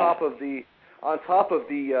 on top of the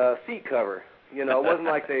seat cover. It wasn't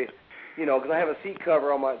like they, because I have a seat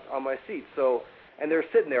cover on my seat. So, and they're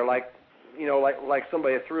sitting there like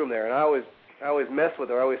somebody threw them there. And I always mess with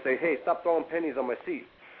her. I always say, hey, stop throwing pennies on my seat.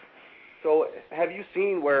 So, have you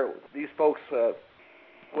seen where these folks,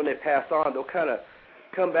 when they pass on, they'll kind of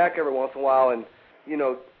come back every once in a while and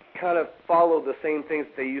kind of follow the same things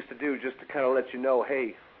that they used to do, just to kind of let you know,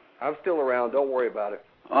 hey, I'm still around. Don't worry about it.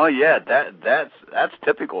 Oh yeah, that's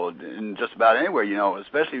typical in just about anywhere,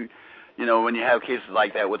 especially when you have cases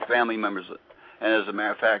like that with family members. And as a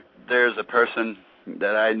matter of fact, there's a person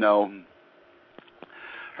that I know.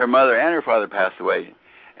 Her mother and her father passed away,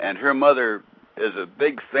 and her mother is a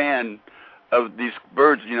big fan of these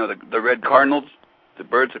birds. The red cardinals, the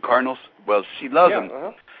birds of cardinals. Well, she loves them,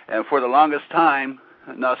 and for the longest time,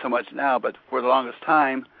 not so much now, but for the longest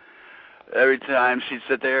time, every time she'd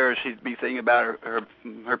sit there, she'd be thinking about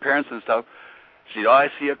her parents and stuff. She'd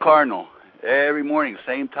always see a cardinal every morning,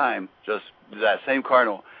 same time, just that same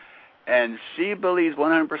cardinal. And she believes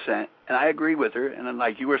 100%, and I agree with her. And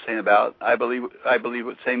like you were saying about, I believe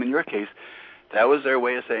the same in your case. That was their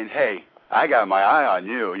way of saying, hey, I got my eye on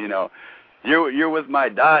you. You're with my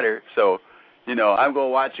daughter, so I'm going to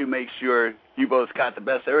watch you, make sure you both got the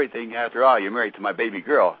best of everything. After all, you're married to my baby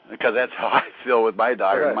girl, because that's how I feel with my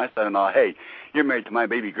daughter and my son-in-law. Hey, you're married to my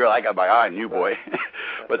baby girl. I got my eye on you, boy.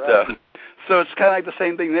 But so it's kind of like the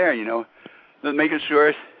same thing there, making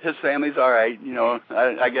sure his family's all right.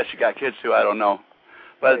 I guess you got kids too. I don't know,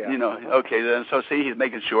 but okay. Then so see, he's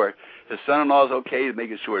making sure his son-in-law's okay. He's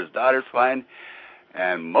making sure his daughter's fine,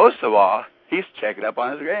 and most of all, he's checking up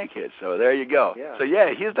on his grandkids. So there you go. Yeah. So yeah,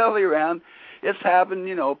 he's definitely around. It's happened,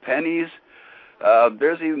 pennies.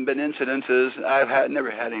 There's even been incidences. I've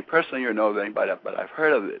never had any personally or know of anybody, but I've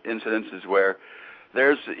heard of incidences where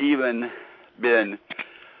there's even been,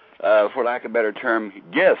 for lack of a better term,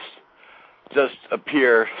 gifts just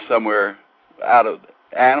appear somewhere out of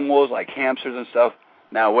animals like hamsters and stuff.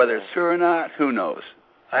 Now, whether it's true or not, who knows?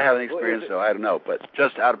 I haven't experienced, so I don't know. But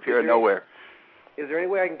just out of here nowhere. Is there any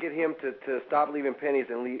way I can get him to stop leaving pennies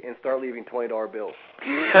and start leaving $20 bills?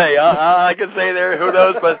 Hey, I can say there, who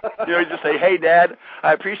knows? But just say, hey, Dad,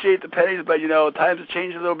 I appreciate the pennies, but times have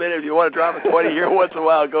changed a little bit. If you want to drop a 20 here once in a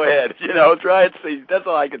while, go ahead. Try it. See, that's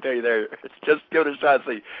all I can tell you there. It's just give it a shot.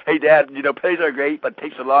 Say, hey, Dad, pennies are great, but it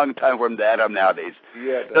takes a long time for them to add up nowadays.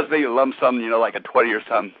 Yeah. Just make a lump sum, like a 20 or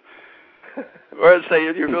something. Or say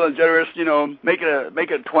if you're feeling generous, make it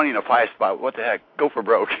a 20 in a 5 spot. What the heck? Go for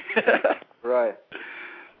broke. Right.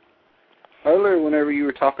 Earlier, whenever you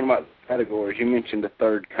were talking about categories, you mentioned the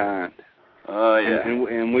third kind. Oh, yeah.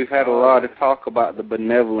 And we've had a lot of talk about the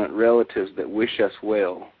benevolent relatives that wish us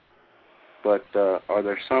well. But are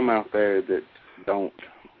there some out there that don't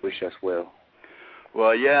wish us well?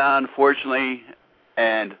 Well, yeah, unfortunately,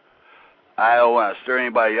 and I don't want to stir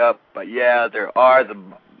anybody up, but yeah, there are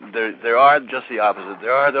just the opposite.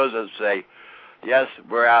 There are those that say, yes,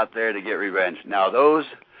 we're out there to get revenge. Now,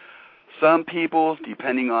 some people,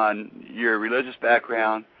 depending on your religious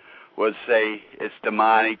background, would say it's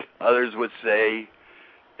demonic. Others would say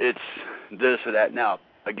it's this or that. Now,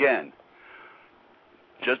 again,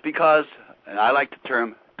 just because, and I like the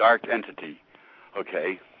term dark entity,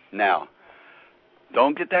 okay? Now,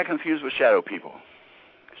 don't get that confused with shadow people.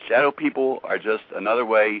 Shadow people are just another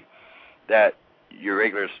way that your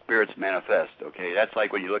regular spirits manifest, okay? That's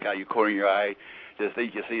like when you look out, you corner your eye, just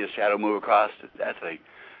think you see a shadow move across.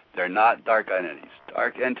 They're not dark entities.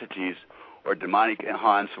 Dark entities, or demonic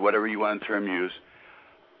haunts, whatever you want to term use,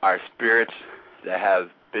 are spirits that have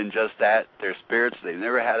been just that. They're spirits. They've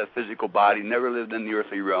never had a physical body, never lived in the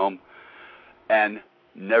earthly realm, and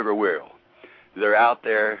never will. They're out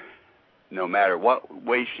there, no matter what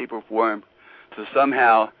way, shape, or form, to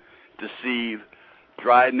somehow deceive,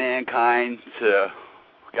 drive mankind to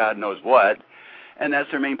God knows what, and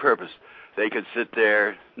that's their main purpose. They could sit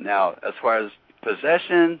there. Now, as far as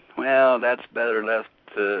possession, well, that's better left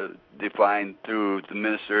to define through the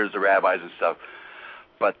ministers, the rabbis, and stuff.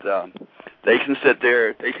 But they can sit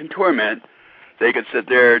there, they can torment. They could sit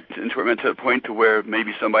there and torment to the point to where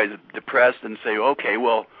maybe somebody's depressed and say, okay,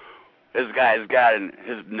 well, this guy's got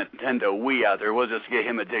his Nintendo Wii out there. We'll just get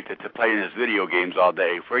him addicted to playing his video games all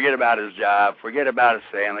day. Forget about his job. Forget about his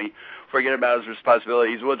family. Forget about his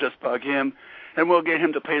responsibilities. We'll just bug him, and we'll get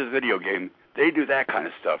him to play his video game. They do that kind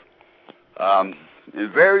of stuff.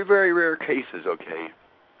 In very, very rare cases, okay,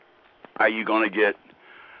 are you going to get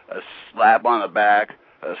a slap on the back,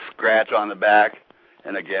 a scratch on the back,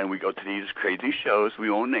 and again, we go to these crazy shows. We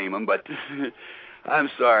won't name them, but I'm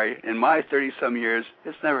sorry. In my 30-some years,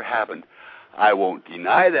 it's never happened. I won't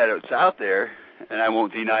deny that it's out there, and I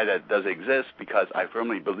won't deny that it does exist because I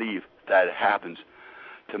firmly believe that it happens.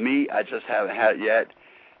 To me, I just haven't had it yet,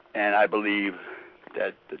 and I believe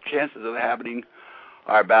that the chances of it happening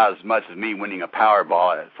are about as much as me winning a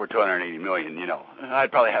Powerball for $280 million. You know,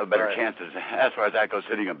 I'd probably have better chances as far as that goes,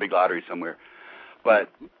 hitting a big lottery somewhere. But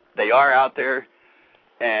they are out there,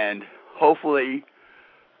 and hopefully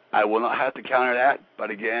I will not have to counter that. But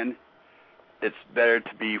again, it's better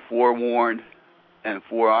to be forewarned and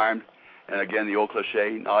forearmed. And again, the old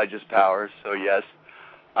cliche, knowledge is power. So yes,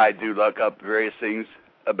 I do look up various things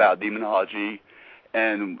about demonology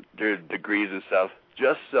and their degrees and stuff,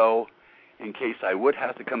 just so in case I would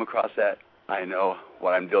have to come across that, I know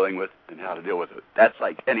what I'm dealing with and how to deal with it. That's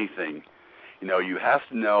like anything. You know, you have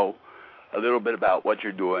to know a little bit about what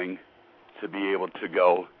you're doing to be able to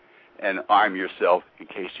go and arm yourself in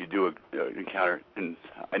case you do encounter. And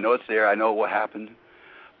I know it's there. I know what happened,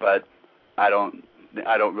 but I don't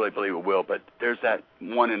really believe it will. But there's that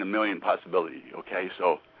 1 in a million possibility. Okay,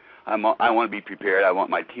 so I want to be prepared. I want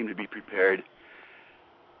my team to be prepared.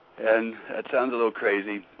 And that sounds a little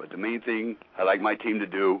crazy, but the main thing I like my team to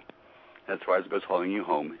do, as far as it goes following you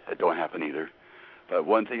home, that don't happen either. But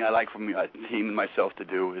one thing I like from my team and myself to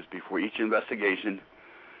do is before each investigation,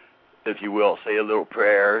 if you will, say a little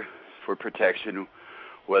prayer for protection,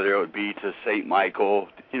 whether it would be to St. Michael,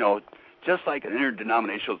 you know, just like an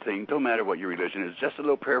interdenominational thing, don't matter what your religion is, just a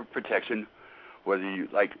little prayer of protection, whether you,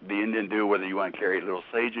 like the Indian do, whether you want to carry a little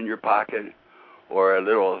sage in your pocket or a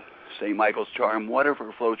little St. Michael's charm,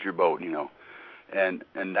 whatever floats your boat, you know. And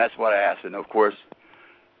that's what I ask. And, of course,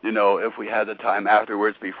 you know, if we have the time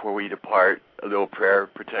afterwards before we depart, a little prayer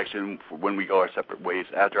protection for when we go our separate ways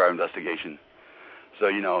after our investigation. So,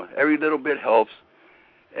 you know, every little bit helps.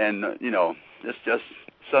 And, you know, it's just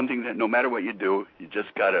something that no matter what you do, you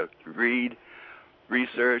just got to read,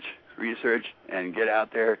 research, and get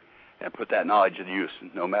out there and put that knowledge to use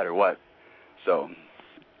no matter what. So,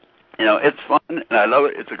 you know, it's fun, and I love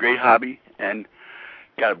it. It's a great hobby, and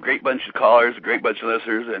got a great bunch of callers, a great bunch of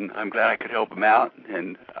listeners, and I'm glad I could help them out.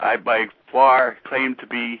 And I, by far, claim to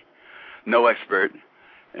be no expert.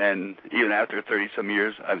 And even after 30-some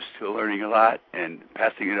years, I'm still learning a lot and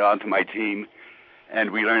passing it on to my team, and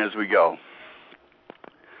we learn as we go.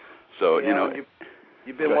 So, yeah, you know.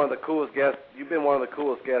 You've been one of the coolest guests. You've been one of the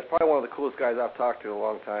coolest guests, probably one of the coolest guys I've talked to in a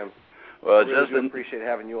long time. Well, I really Justin, do appreciate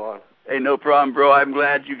having you on. Hey, no problem, bro. I'm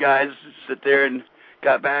glad you guys sit there and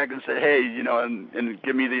got back and said, hey, you know, and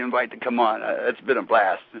give me the invite to come on. It's been a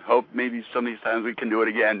blast. Hope maybe some of these times we can do it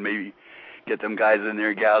again. Maybe get them guys in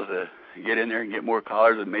there, gals, to get in there and get more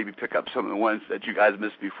callers and maybe pick up some of the ones that you guys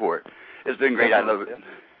missed before. It's been great. I love it.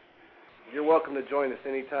 You're welcome to join us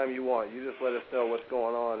anytime you want. You just let us know what's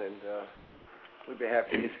going on, and we'd be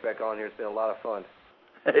happy to get you back on here. It's been a lot of fun.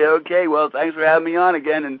 Hey, okay. Well, thanks for having me on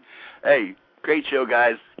again. And, hey, great show,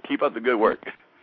 guys. Keep up the good work.